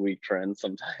on week-to-week trends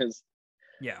sometimes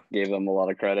gave them a lot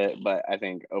of credit. But I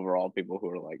think overall people who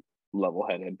are like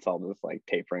level-headed saw this like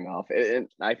tapering off.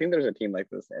 I think there's a team like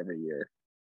this every year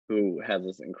who has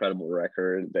this incredible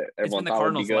record that everyone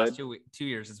thought would be good. It's been the Cardinals last 2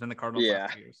 years. It's been the Cardinals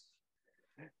last 2 years.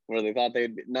 Where they thought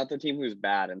they'd not the team who's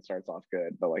bad and starts off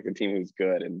good, but like the team who's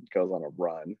good and goes on a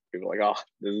run. People are like, oh,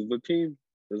 this is the team.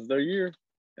 This is their year.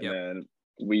 And then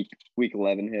week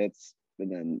 11 hits, and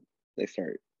then they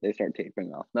start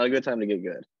tapering off. Not a good time to get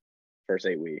good. First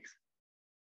 8 weeks.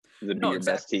 This would be your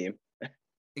best team.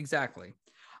 Exactly.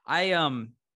 I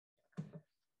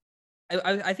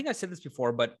think I said this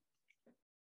before, but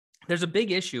there's a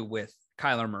big issue with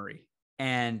Kyler Murray,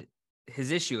 and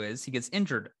his issue is he gets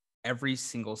injured every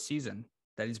single season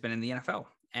that he's been in the NFL.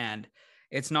 And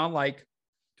it's not like,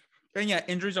 and yeah,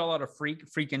 injuries are a lot of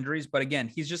freak injuries, but again,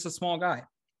 he's just a small guy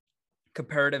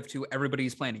comparative to everybody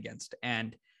he's playing against.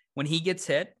 And when he gets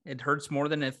hit, it hurts more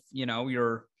than if, you know,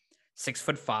 you're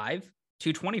 6'5",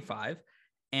 225,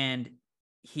 and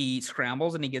he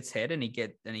scrambles and he gets hit and he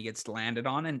gets landed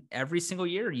on. And every single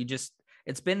year,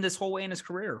 it's been this whole way in his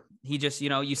career. He just, you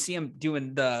know, you see him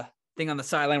doing the thing on the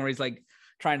sideline where he's like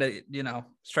trying to, you know,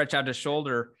 stretch out his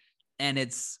shoulder, and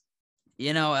it's,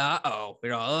 you know,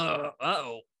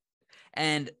 uh-oh.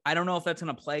 And I don't know if that's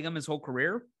going to plague him his whole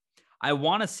career. I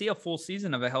want to see a full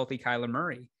season of a healthy Kyler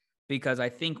Murray, because I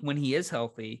think when he is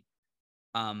healthy,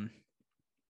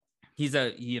 he's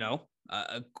a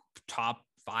top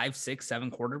 5, 6,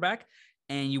 7 quarterback,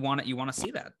 and you want to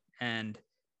see that. And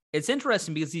it's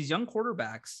interesting because these young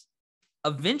quarterbacks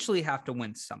eventually have to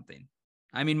win something.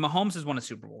 I mean, Mahomes has won a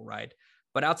Super Bowl, right?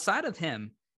 But outside of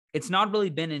him, it's not really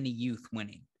been any youth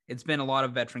winning. It's been a lot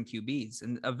of veteran QBs.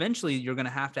 And eventually you're going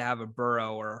to have a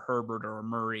Burrow or a Herbert or a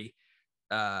Murray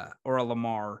or a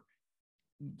Lamar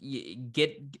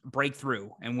break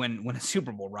through and win a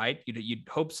Super Bowl, right? You'd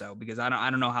hope so, because I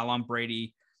don't know how long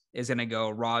Brady is going to go,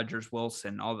 Rodgers,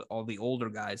 Wilson, all the older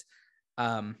guys.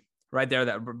 Right there,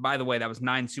 that, by the way, that was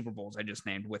 9 Super Bowls I just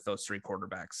named with those 3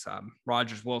 quarterbacks.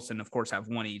 Rodgers, Wilson, of course, have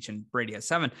 1 each, and Brady has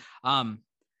 7.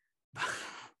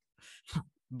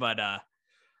 But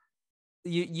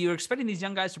you're expecting these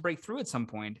young guys to break through at some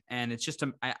point, and it's just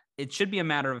it should be a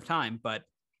matter of time. But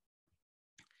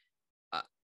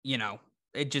you know,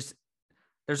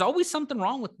 there's always something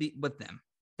wrong with them.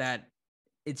 That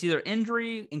it's either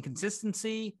injury,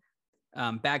 inconsistency,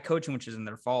 bad coaching, which isn't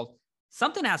their fault.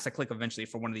 Something has to click eventually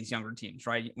for one of these younger teams,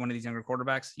 right? One of these younger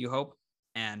quarterbacks, you hope.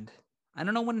 And I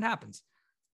don't know when it happens.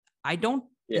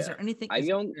 Is there anything? I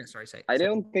don't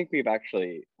think we've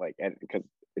actually, like, because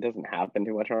it doesn't happen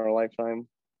too much in our lifetime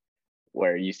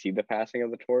where you see the passing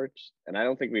of the torch. And I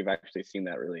don't think we've actually seen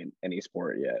that really in any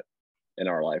sport yet in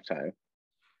our lifetime.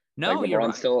 No, like, you're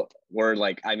right.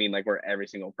 Where every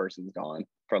single person's gone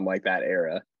from like that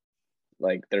era.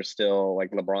 Like, there's still,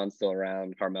 like, LeBron's still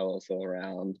around, Carmelo's still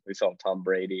around. We still have Tom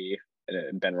Brady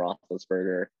and Ben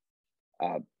Roethlisberger.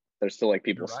 There's still like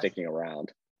people sticking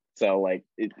around. So like,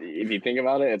 if you think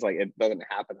about it, it's like it doesn't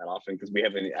happen that often because we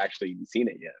haven't actually seen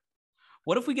it yet.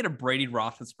 What if we get a Brady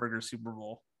Roethlisberger Super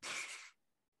Bowl?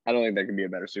 I don't think there could be a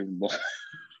better Super Bowl.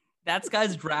 That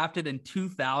guy's drafted in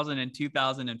 2000 and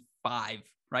 2005,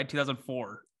 right?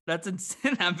 2004. That's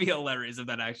insane. That'd be hilarious if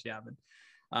that actually happened.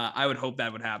 I would hope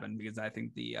that would happen because I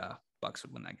think the Bucks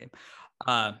would win that game.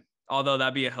 Although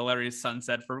that'd be a hilarious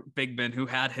sunset for Big Ben, who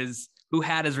had his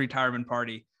retirement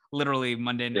party literally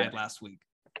Monday night last week.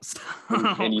 So,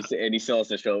 and he still has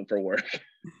to show up for work.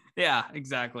 Yeah,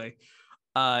 exactly.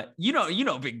 You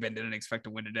know, Big Ben didn't expect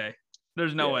to win today.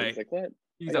 There's no way. He's like, what?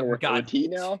 He's like, God, OT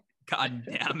now? God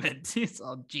damn it. He's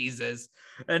all Jesus.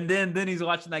 And then he's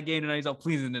watching that game and he's all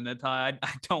pleasing in the tie.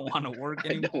 I don't want to work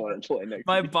anymore. I don't want to play next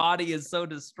My week. Body is so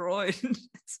destroyed.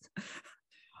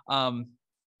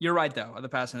 You're right though, the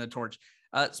passing of the torch.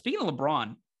 Speaking of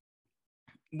LeBron,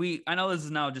 I know this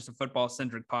is now just a football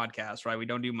centric podcast, right? We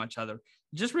don't do much other.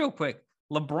 Just real quick,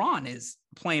 LeBron is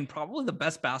playing probably the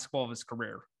best basketball of his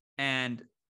career. And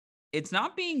it's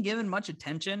not being given much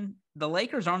attention. The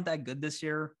Lakers aren't that good this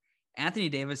year. Anthony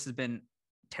Davis has been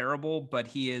terrible, but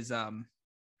he is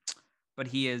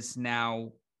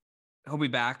now, he'll be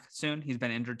back soon. He's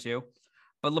been injured too.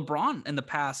 But LeBron in the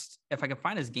past, if I can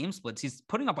find his game splits, he's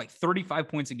putting up like 35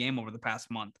 points a game over the past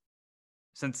month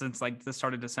since like the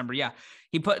start of December. Yeah.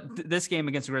 He put this game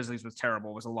against the Grizzlies was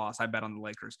terrible. It was a loss. I bet on the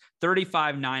Lakers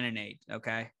 35, 9-8.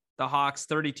 Okay. The Hawks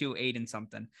 32, 8 and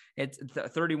something. It's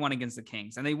 31 against the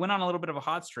Kings. And they went on a little bit of a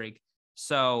hot streak.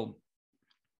 So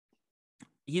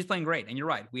he's playing great. And you're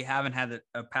right. We haven't had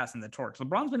a passing the torch.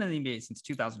 LeBron's been in the NBA since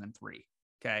 2003.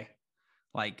 Okay.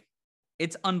 Like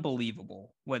it's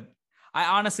unbelievable what I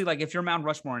honestly like. If you're Mount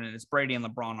Rushmore and it's Brady and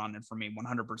LeBron on it for me,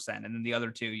 100%. And then the other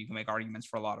two, you can make arguments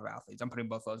for a lot of athletes. I'm putting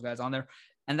both those guys on there.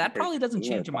 And that probably doesn't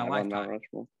change in my lifetime.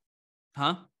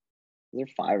 Huh? Is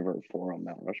there 5 or 4 on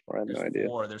Mount Rushmore? I have no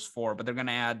idea. There's 4, but they're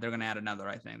gonna add another.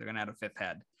 I think they're gonna add a 5th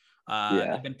head.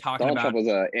 They've been talking Donald about. Trump was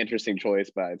an interesting choice,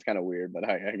 but it's kind of weird. But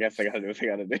I guess I got to do what I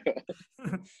got to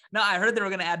do. No, I heard they were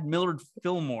gonna add Millard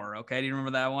Fillmore. Okay, do you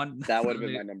remember that one? That would have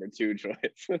been my number 2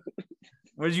 choice.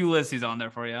 Where's Ulysses on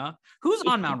there for you? Huh? Who's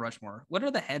on Mount Rushmore? What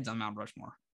are the heads on Mount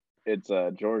Rushmore? It's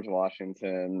George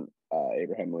Washington,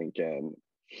 Abraham Lincoln,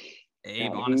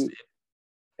 Abe, honestly.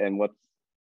 And what's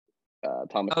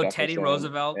Thomas Jefferson, Teddy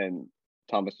Roosevelt and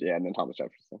Thomas, and then Thomas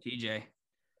Jefferson. TJ.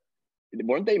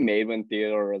 Weren't they made when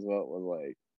Theodore Roosevelt was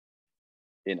like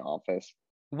in office?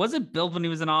 Was it built when he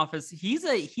was in office?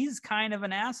 He's kind of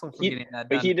an asshole for getting that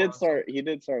done. But he did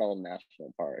start all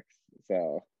national parks.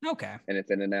 So okay. And it's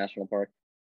in a national park.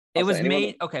 It was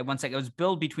made okay, one second. It was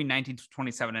built between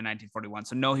 1927 and 1941.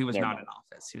 So no, he was not in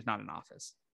office. He was not in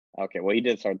office. Okay, well he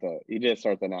did start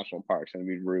the national parks, and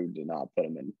it'd be rude to not put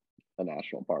him in a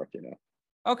national park, you know.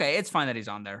 Okay, it's fine that he's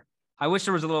on there. I wish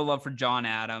there was a little love for John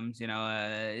Adams, you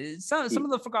know. Some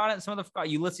of the forgotten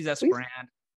Ulysses S. Grant. At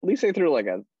least they threw like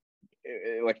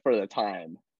for the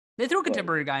time. They threw a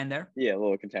contemporary guy in there. Yeah, a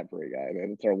little contemporary guy.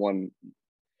 They throw one.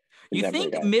 You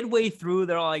think guy. Midway through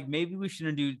they're all like, maybe we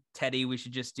shouldn't do Teddy. We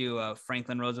should just do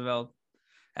Franklin Roosevelt,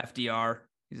 FDR.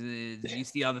 You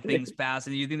see how the things pass,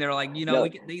 and you think they're like, you know,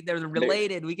 they're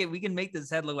related. We can make this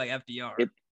head look like FDR.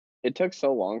 It took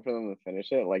so long for them to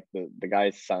finish it. Like the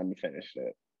guy's son finished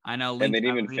it. I know, and they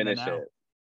didn't even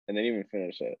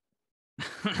finish it.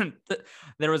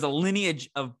 There was a lineage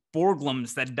of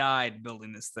Borglums that died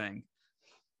building this thing.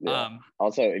 Yeah.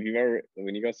 Also,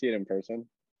 when you go see it in person,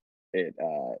 it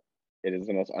is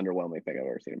the most underwhelming thing I've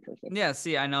ever seen in person. Yeah,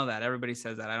 see, I know that. Everybody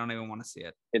says that. I don't even want to see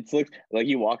it. It looks like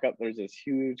you walk up, there's this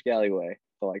huge alleyway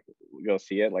to like go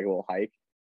see it, like a little hike.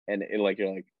 And you're like,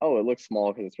 oh, it looks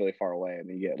small because it's really far away. And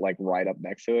you get like right up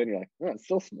next to it, and you're like, oh, it's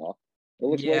still small. It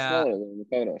looks way smaller than the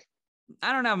photos.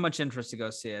 I don't have much interest to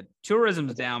go see it.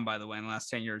 Tourism's down, by the way, in the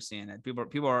last 10 years seeing it.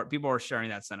 People are sharing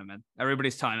that sentiment.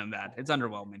 Everybody's telling them that. It's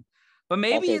underwhelming. But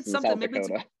maybe it's something.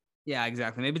 Yeah,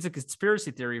 exactly. Maybe it's a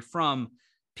conspiracy theory from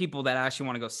people that actually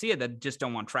want to go see it that just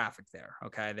don't want traffic there.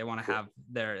 Okay, they want to have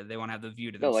the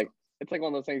view to themselves. Like it's like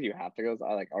one of those things you have to go.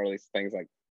 I like are these things like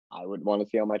I would want to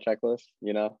see on my checklist,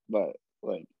 you know? But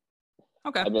like,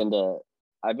 okay,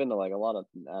 I've been to like a lot of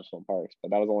national parks,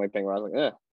 but that was the only thing where I was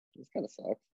like, this kind of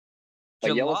sucks.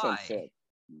 Like Yellowstone's sick.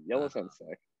 Yellowstone's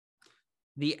sick.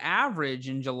 The average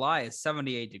in July is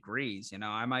 78 degrees. You know,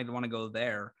 I might want to go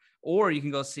there. Or you can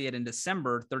go see it in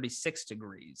December, 36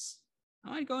 degrees.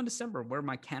 I might go in December, wear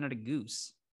my Canada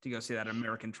Goose to go see that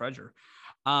American treasure.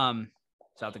 South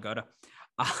Dakota.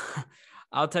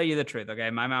 I'll tell you the truth,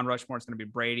 okay? My Mount Rushmore is going to be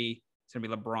Brady. It's going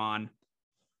to be LeBron.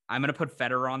 I'm going to put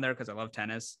Federer on there because I love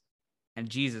tennis. And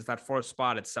Jesus, that 4th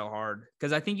spot, it's so hard.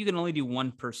 Because I think you can only do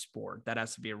one per sport. That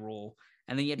has to be a rule.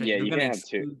 And then Yeah, you can't have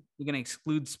two. You're going to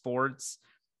exclude sports.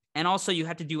 And also you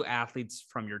have to do athletes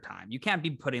from your time. You can't be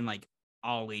putting like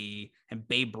Ollie and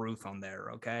Babe Ruth on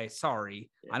there. Okay. Sorry.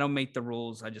 Yeah. I don't make the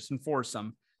rules. I just enforce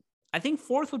them. I think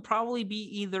fourth would probably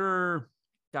be either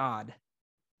God.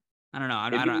 I don't know.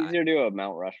 It'd be easier to do a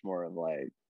Mount Rushmore of like,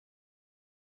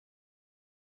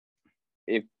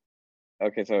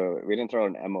 okay, so we didn't throw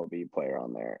an MLB player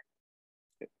on there.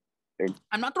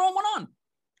 I'm not throwing one on.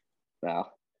 No.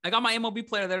 I got my MLB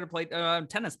player there to play.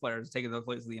 Tennis players taking the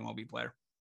place of the MLB player.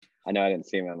 I know I didn't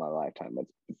see him in my lifetime, but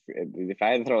if I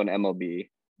had to throw an MLB,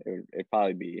 it'd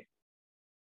probably be,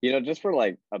 just for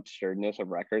like absurdness of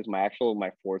records, my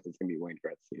fourth is gonna be Wayne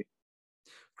Gretzky.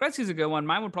 Gretzky's a good one.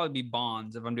 Mine would probably be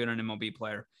Bonds if I'm doing an MLB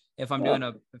player. If I'm doing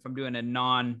a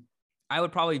non, I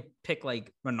would probably pick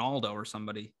like Ronaldo or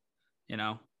somebody,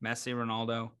 Messi,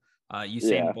 Ronaldo,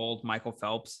 Usain Bolt, Michael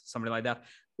Phelps, somebody like that.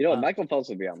 Michael Phelps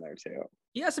would be on there too.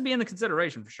 He has to be in the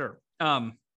consideration for sure.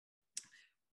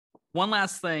 One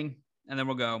last thing, and then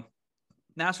we'll go.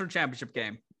 National Championship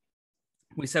game.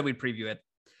 We said we'd preview it.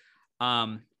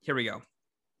 Here we go.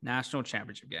 National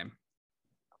Championship game.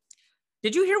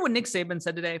 Did you hear what Nick Saban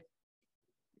said today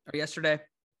or yesterday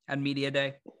at Media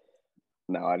Day?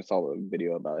 No, I just saw the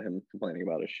video about him complaining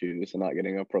about his shoes and not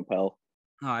getting a Propel.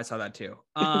 Oh, I saw that too.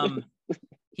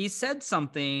 He said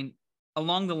something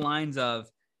along the lines of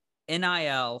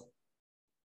NIL,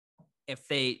 if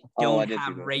they don't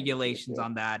have regulations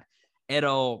on that,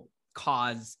 it'll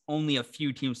cause only a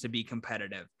few teams to be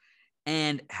competitive.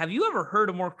 And have you ever heard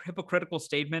a more hypocritical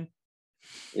statement?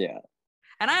 Yeah.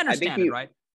 And I understand it, right?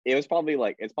 It's probably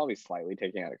slightly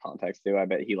taken out of context too. I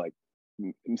bet he like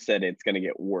said it's going to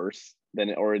get worse than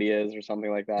it already is or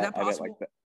something like that. Is that possible? I bet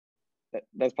like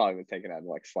that's probably taken out of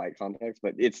like slight context,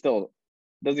 but it still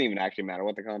doesn't even actually matter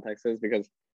what the context is, because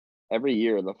every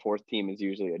year the fourth team is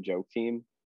usually a joke team.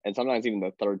 And sometimes even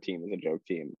the third team is a joke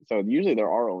team. So usually there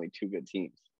are only two good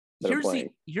teams that are playing.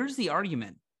 Here's the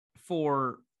argument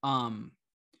for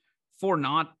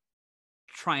not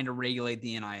trying to regulate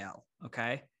the NIL.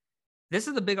 Okay. This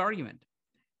is the big argument.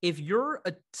 If you're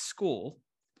a school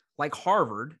like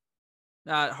Harvard,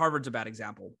 Harvard's a bad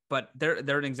example, but they're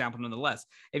an example nonetheless.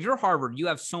 If you're Harvard, you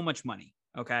have so much money.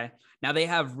 Okay. Now they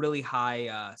have really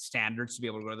high standards to be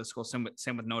able to go to the school. Same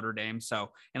with Notre Dame.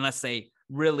 So unless they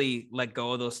really let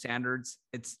go of those standards,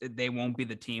 they won't be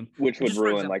the team. Which would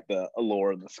ruin like the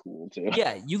allure of the school too.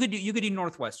 Yeah, you could do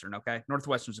Northwestern. Okay,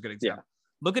 Northwestern's a good example.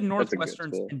 Yeah. Look at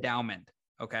Northwestern's endowment.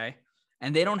 Okay,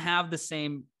 and they don't have the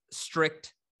same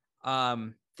strict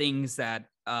things that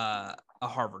a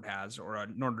Harvard has or a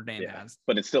Notre Dame has.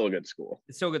 But it's still a good school.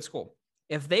 It's still a good school.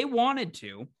 If they wanted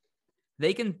to,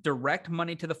 they can direct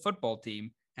money to the football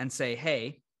team and say,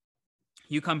 hey,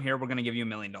 you come here, we're going to give you $1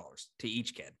 million to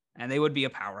each kid. And they would be a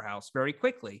powerhouse very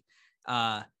quickly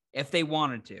if they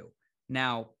wanted to.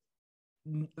 Now,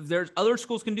 there's other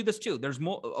schools can do this too.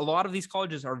 A lot of these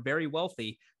colleges are very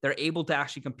wealthy. They're able to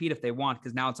actually compete if they want,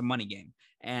 because now it's a money game.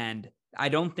 And I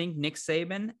don't think Nick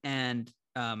Saban and,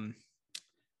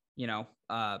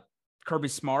 Kirby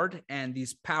Smart and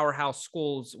these powerhouse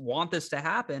schools want this to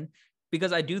happen,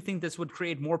 because I do think this would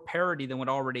create more parity than what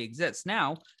already exists.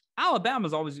 Now,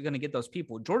 Alabama's always going to get those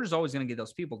people. Georgia's always going to get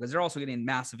those people because they're also getting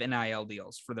massive NIL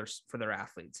deals for their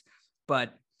athletes.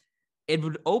 But it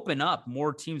would open up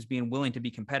more teams being willing to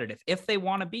be competitive if they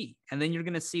want to be. And then you're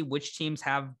going to see which teams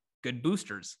have good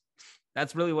boosters.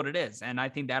 That's really what it is. And I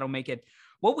think that'll make it.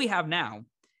 What we have now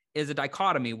is a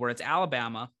dichotomy where it's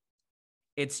Alabama.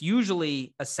 It's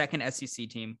usually a second SEC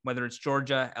team, whether it's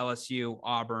Georgia, LSU,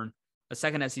 Auburn, a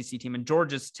second SEC team, and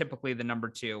Georgia's typically the number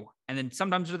 2. And then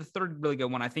sometimes they're the third really good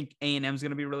one. I think A&M is going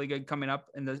to be really good coming up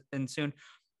in soon.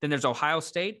 Then there's Ohio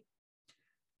State.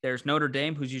 There's Notre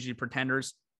Dame, who's usually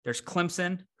pretenders. There's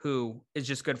Clemson, who is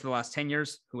just good for the last 10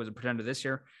 years, who was a pretender this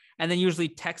year. And then usually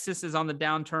Texas is on the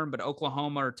downturn, but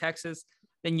Oklahoma or Texas,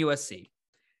 then USC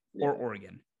or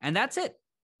Oregon. And that's it.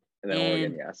 And then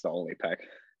Oregon, it's the only Pac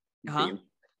team.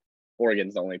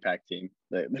 Oregon's the only Pac team.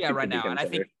 Right now. And I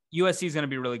think USC is going to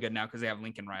be really good now because they have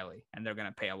Lincoln Riley and they're going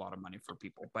to pay a lot of money for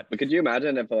people. But could you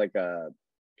imagine if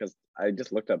because I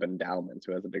just looked up endowments,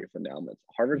 who has the biggest endowments?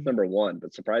 Harvard's number 1,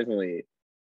 but surprisingly,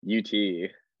 UT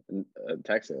in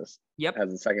Texas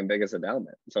has the second biggest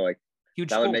endowment. So like huge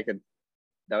that school.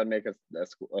 would make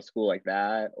a school like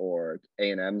that, or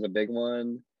A&M's a big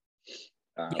one.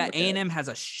 A&M has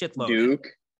a shitload. Duke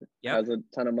has a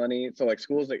ton of money. So like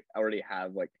schools that already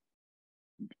have like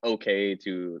okay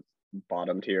to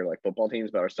bottom tier like football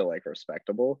teams, but are still like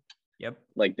respectable. Yep.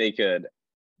 Like they could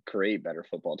create better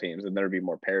football teams and there'd be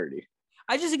more parity.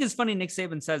 I just think it's funny Nick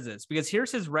Saban says this because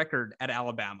here's his record at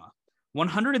Alabama: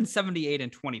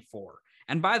 178-24.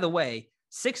 And by the way,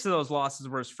 6 of those losses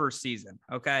were his first season.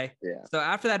 Okay. Yeah. So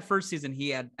after that first season, he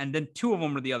had, and then 2 of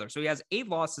them were the other. So he has 8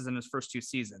 losses in his first 2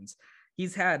 seasons.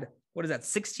 He's had, what is that,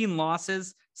 16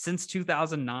 losses since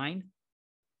 2009?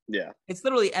 Yeah. It's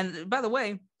literally, and by the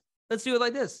way, let's do it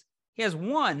like this. He has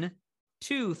 1,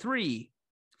 2, 3,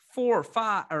 4,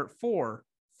 5, or 4,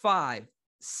 5,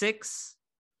 6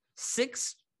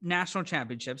 national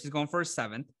championships. He's going for his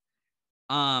 7th.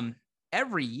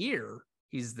 Every year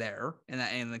he's there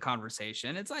in the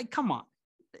conversation. It's like, come on.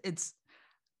 It's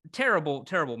terrible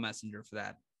messenger for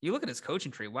that. You look at his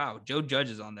coaching tree. Wow, Joe Judge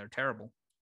is on there. Terrible.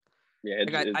 Yeah, his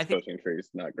coaching tree is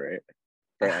not great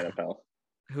for NFL.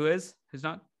 Who's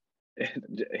not?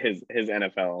 His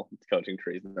NFL coaching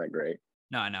tree is not great.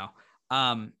 No, I know.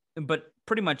 But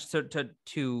pretty much to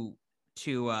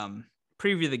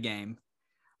preview the game.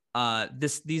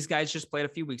 These guys just played a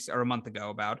few weeks or a month ago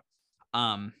about.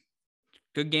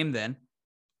 Good game then.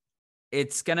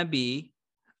 It's gonna be.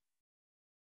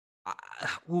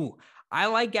 I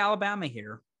like Alabama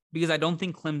here because I don't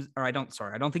think I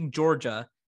don't think Georgia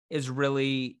has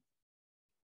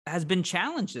been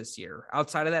challenged this year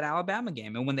outside of that Alabama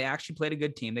game. And when they actually played a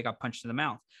good team, they got punched in the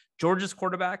mouth. Georgia's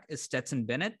quarterback is Stetson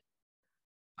Bennett.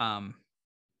 I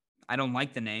don't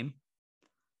like the name.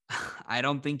 I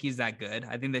don't think he's that good.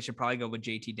 I think they should probably go with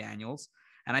JT Daniels.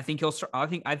 And I think I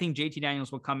think JT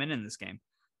Daniels will come in this game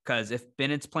because if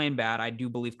Bennett's playing bad, I do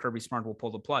believe Kirby Smart will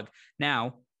pull the plug.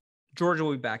 Now, Georgia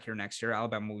will be back here next year.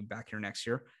 Alabama will be back here next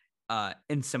year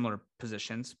in similar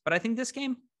positions. But I think this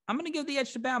game, I'm going to give the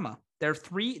edge to Bama. They're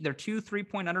 2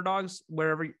 3-point underdogs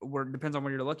where depends on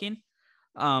where you're looking.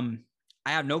 I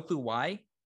have no clue why.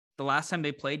 The last time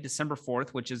they played, December 4th,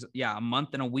 which is a month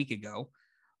and a week ago,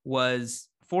 was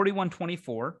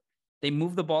 41-24. They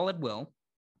moved the ball at will.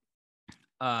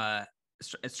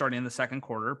 Starting in the second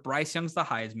quarter. Bryce Young's the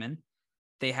Heisman.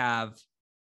 They have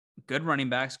good running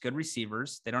backs, good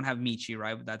receivers. They don't have Michi,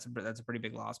 right? But that's a pretty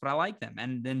big loss. But I like them.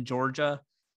 And then Georgia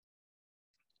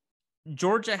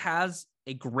has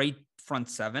a great front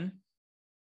 7,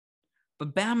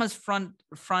 but Bama's front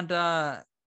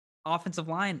offensive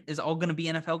line is all going to be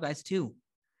NFL guys too,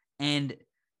 and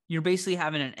you're basically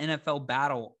having an NFL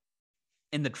battle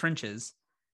in the trenches.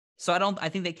 So I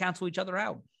think they cancel each other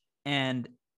out. And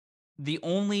the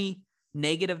only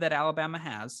negative that Alabama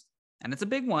has, and it's a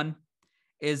big one,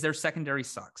 is their secondary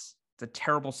sucks. It's a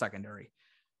terrible secondary.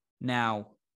 Now,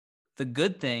 the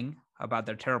good thing about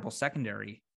their terrible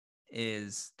secondary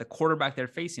is the quarterback they're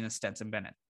facing is Stetson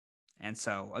Bennett. And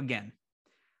so, again,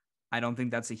 I don't think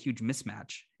that's a huge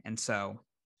mismatch. And so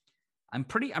I'm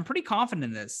pretty confident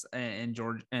in this, in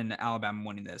Georgia and Alabama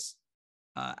winning this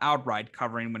outright,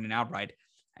 winning outright.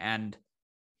 And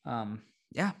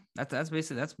that's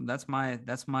basically that's my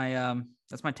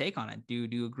take on it. Do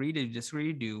you agree? Do you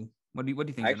disagree? What do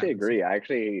you think? I actually agree. I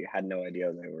actually had no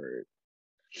idea they were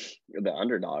the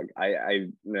underdog. I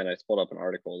pulled up an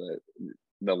article that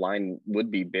the line would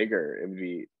be bigger.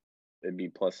 It'd be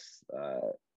plus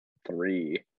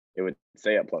 3. It would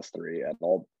say at plus 3 at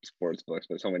all sports books,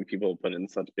 but so many people put in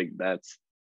such big bets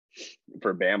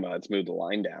for Bama, it's moved the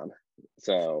line down.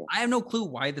 So I have no clue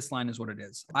why this line is what it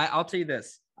is. I'll tell you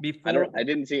this. I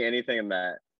didn't see anything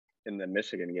in the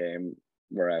Michigan game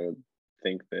where I would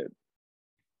think that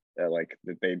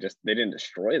they didn't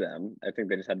destroy them. I think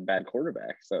they just had bad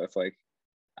quarterback. So it's like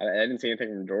I didn't see anything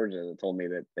from Georgia that told me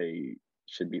that they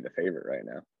should be the favorite right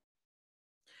now.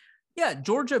 Yeah,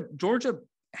 Georgia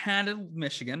handled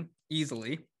Michigan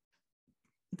easily,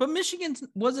 but Michigan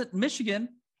was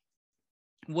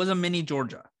a mini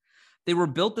Georgia. They were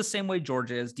built the same way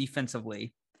Georgia is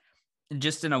defensively,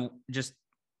 just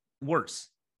worse.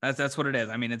 That's what it is.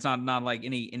 I mean, it's not like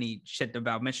any shit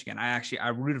about Michigan. I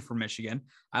rooted for Michigan.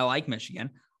 I like Michigan.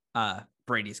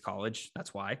 Brady's college.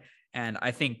 That's why. And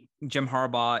I think Jim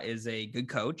Harbaugh is a good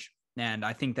coach. And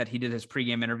I think that he did his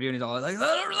pregame interview and he's all like,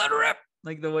 let her rip.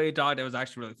 Like the way he talked, it was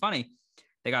actually really funny.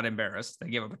 They got embarrassed. They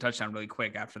gave up a touchdown really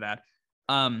quick after that.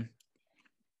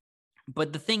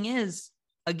 But the thing is,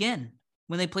 again,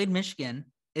 when they played Michigan,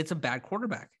 it's a bad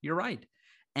quarterback. You're right.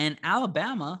 And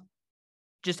Alabama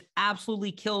just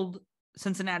absolutely killed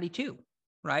Cincinnati too,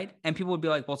 right? And people would be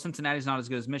like, well, Cincinnati's not as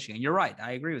good as Michigan. You're right.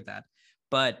 I agree with that.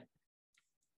 But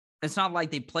it's not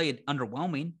like they played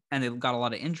underwhelming and they've got a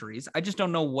lot of injuries. I just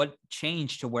don't know what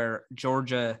changed to where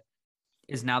Georgia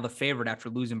is now the favorite after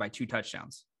losing by 2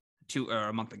 touchdowns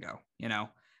a month ago. You know,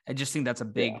 I just think that's a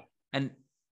big, and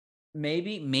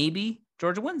maybe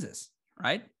Georgia wins this,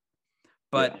 right?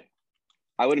 But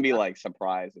I wouldn't be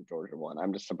surprised if Georgia won.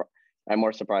 I'm just surprised. I'm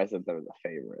more surprised that they're the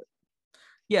favorite.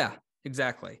 Yeah,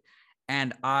 exactly.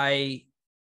 And I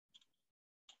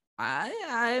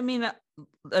I mean,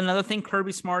 another thing,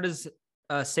 Kirby Smart is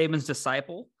Saban's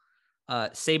disciple.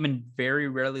 Saban very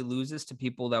rarely loses to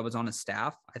people that was on his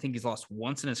staff. I think he's lost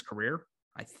once in his career.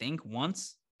 I think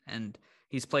once, and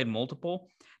he's played multiple.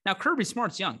 Now, Kirby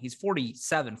Smart's young. He's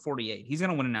 47, 48. He's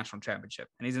going to win a national championship,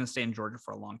 and he's going to stay in Georgia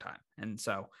for a long time. And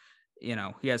so,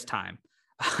 he has time.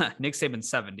 Nick Saban's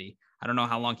 70. I don't know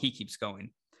how long he keeps going.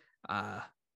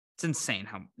 It's insane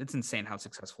how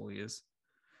successful he is.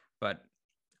 But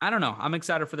I don't know. I'm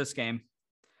excited for this game.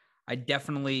 I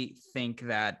definitely think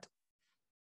that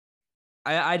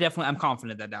I'm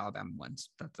confident that Alabama wins.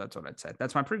 That's what I'd say.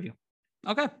 That's my preview.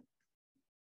 Okay.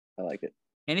 I like it.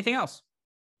 Anything else?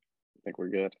 I think we're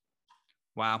good.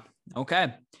 Wow.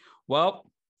 Okay. Well,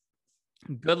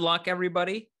 good luck,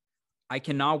 everybody. I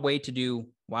cannot wait to do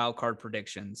wild card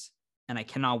predictions, and I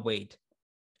cannot wait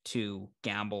to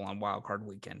gamble on wild card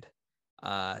weekend.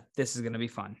 This is going to be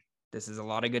fun. This is a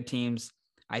lot of good teams.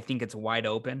 I think it's wide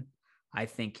open. I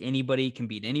think anybody can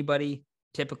beat anybody.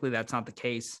 Typically, that's not the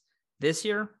case. This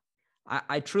year,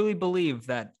 I truly believe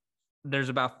that there's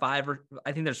about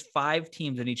there's 5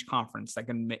 teams in each conference that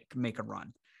can make a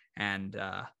run. And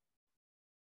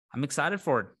I'm excited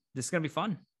for it. This is going to be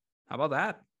fun. How about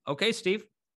that? Okay, Steve.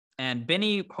 And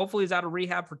Benny hopefully is out of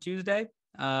rehab for Tuesday.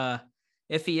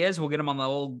 If he is, we'll get him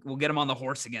on the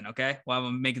horse again. Okay. We'll have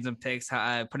him making some picks,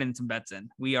 putting in some bets in.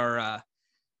 We are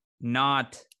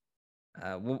not,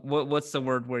 what's the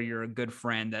word where you're a good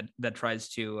friend that tries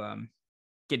to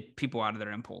get people out of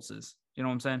their impulses? You know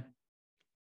what I'm saying?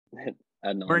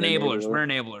 We're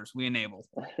enablers. We enable.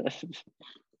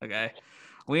 Okay.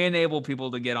 We enable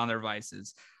people to get on their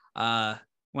vices.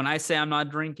 When I say I'm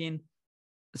not drinking,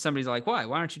 somebody's like, why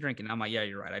aren't you drinking? I'm like, yeah,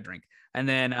 you're right, I drink. And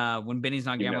then when Benny's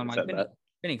not gambling, I'm like,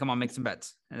 Benny, come on, make some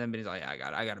bets. And then Benny's like,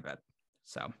 yeah, I got a bet.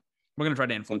 So we're gonna try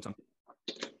to influence him.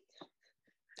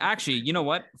 Actually, you know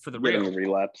what? For the real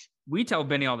relapse, we tell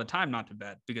Benny all the time not to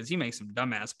bet because he makes some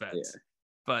dumbass bets. Yeah.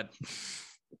 But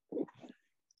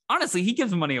honestly, he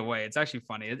gives money away. It's actually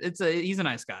funny. He's a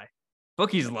nice guy.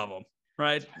 Bookies love him,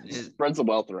 right? Spreads the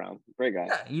wealth around. Great guy.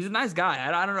 Yeah, he's a nice guy.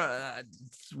 I don't know.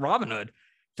 It's Robin Hood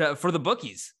for the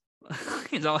bookies.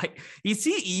 He's all like,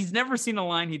 he's never seen a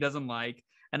line he doesn't like,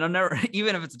 and I'll never,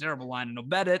 even if it's a terrible line, and he'll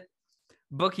bet it.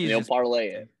 Bookies, he'll parlay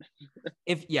it.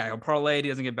 He'll parlay it. He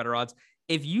doesn't get better odds.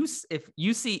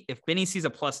 If Benny sees a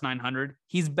plus 900,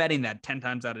 he's betting that 10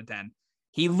 times out of 10.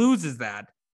 He loses that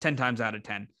 10 times out of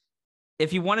 10.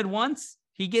 If he won it once,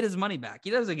 he get his money back. He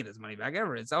doesn't get his money back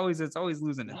ever. It's always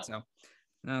losing it. So,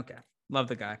 okay. Love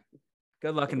the guy.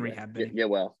 Good luck in rehab, Benny. Get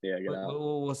well. Yeah, get out.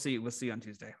 We'll see. We'll see on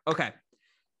Tuesday. Okay.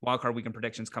 Wildcard weekend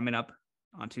predictions coming up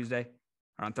on Tuesday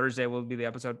or on Thursday will be the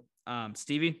episode.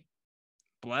 Stevie,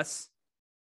 bless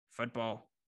football.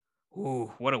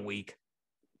 Ooh, what a week.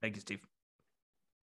 Thank you, Steve.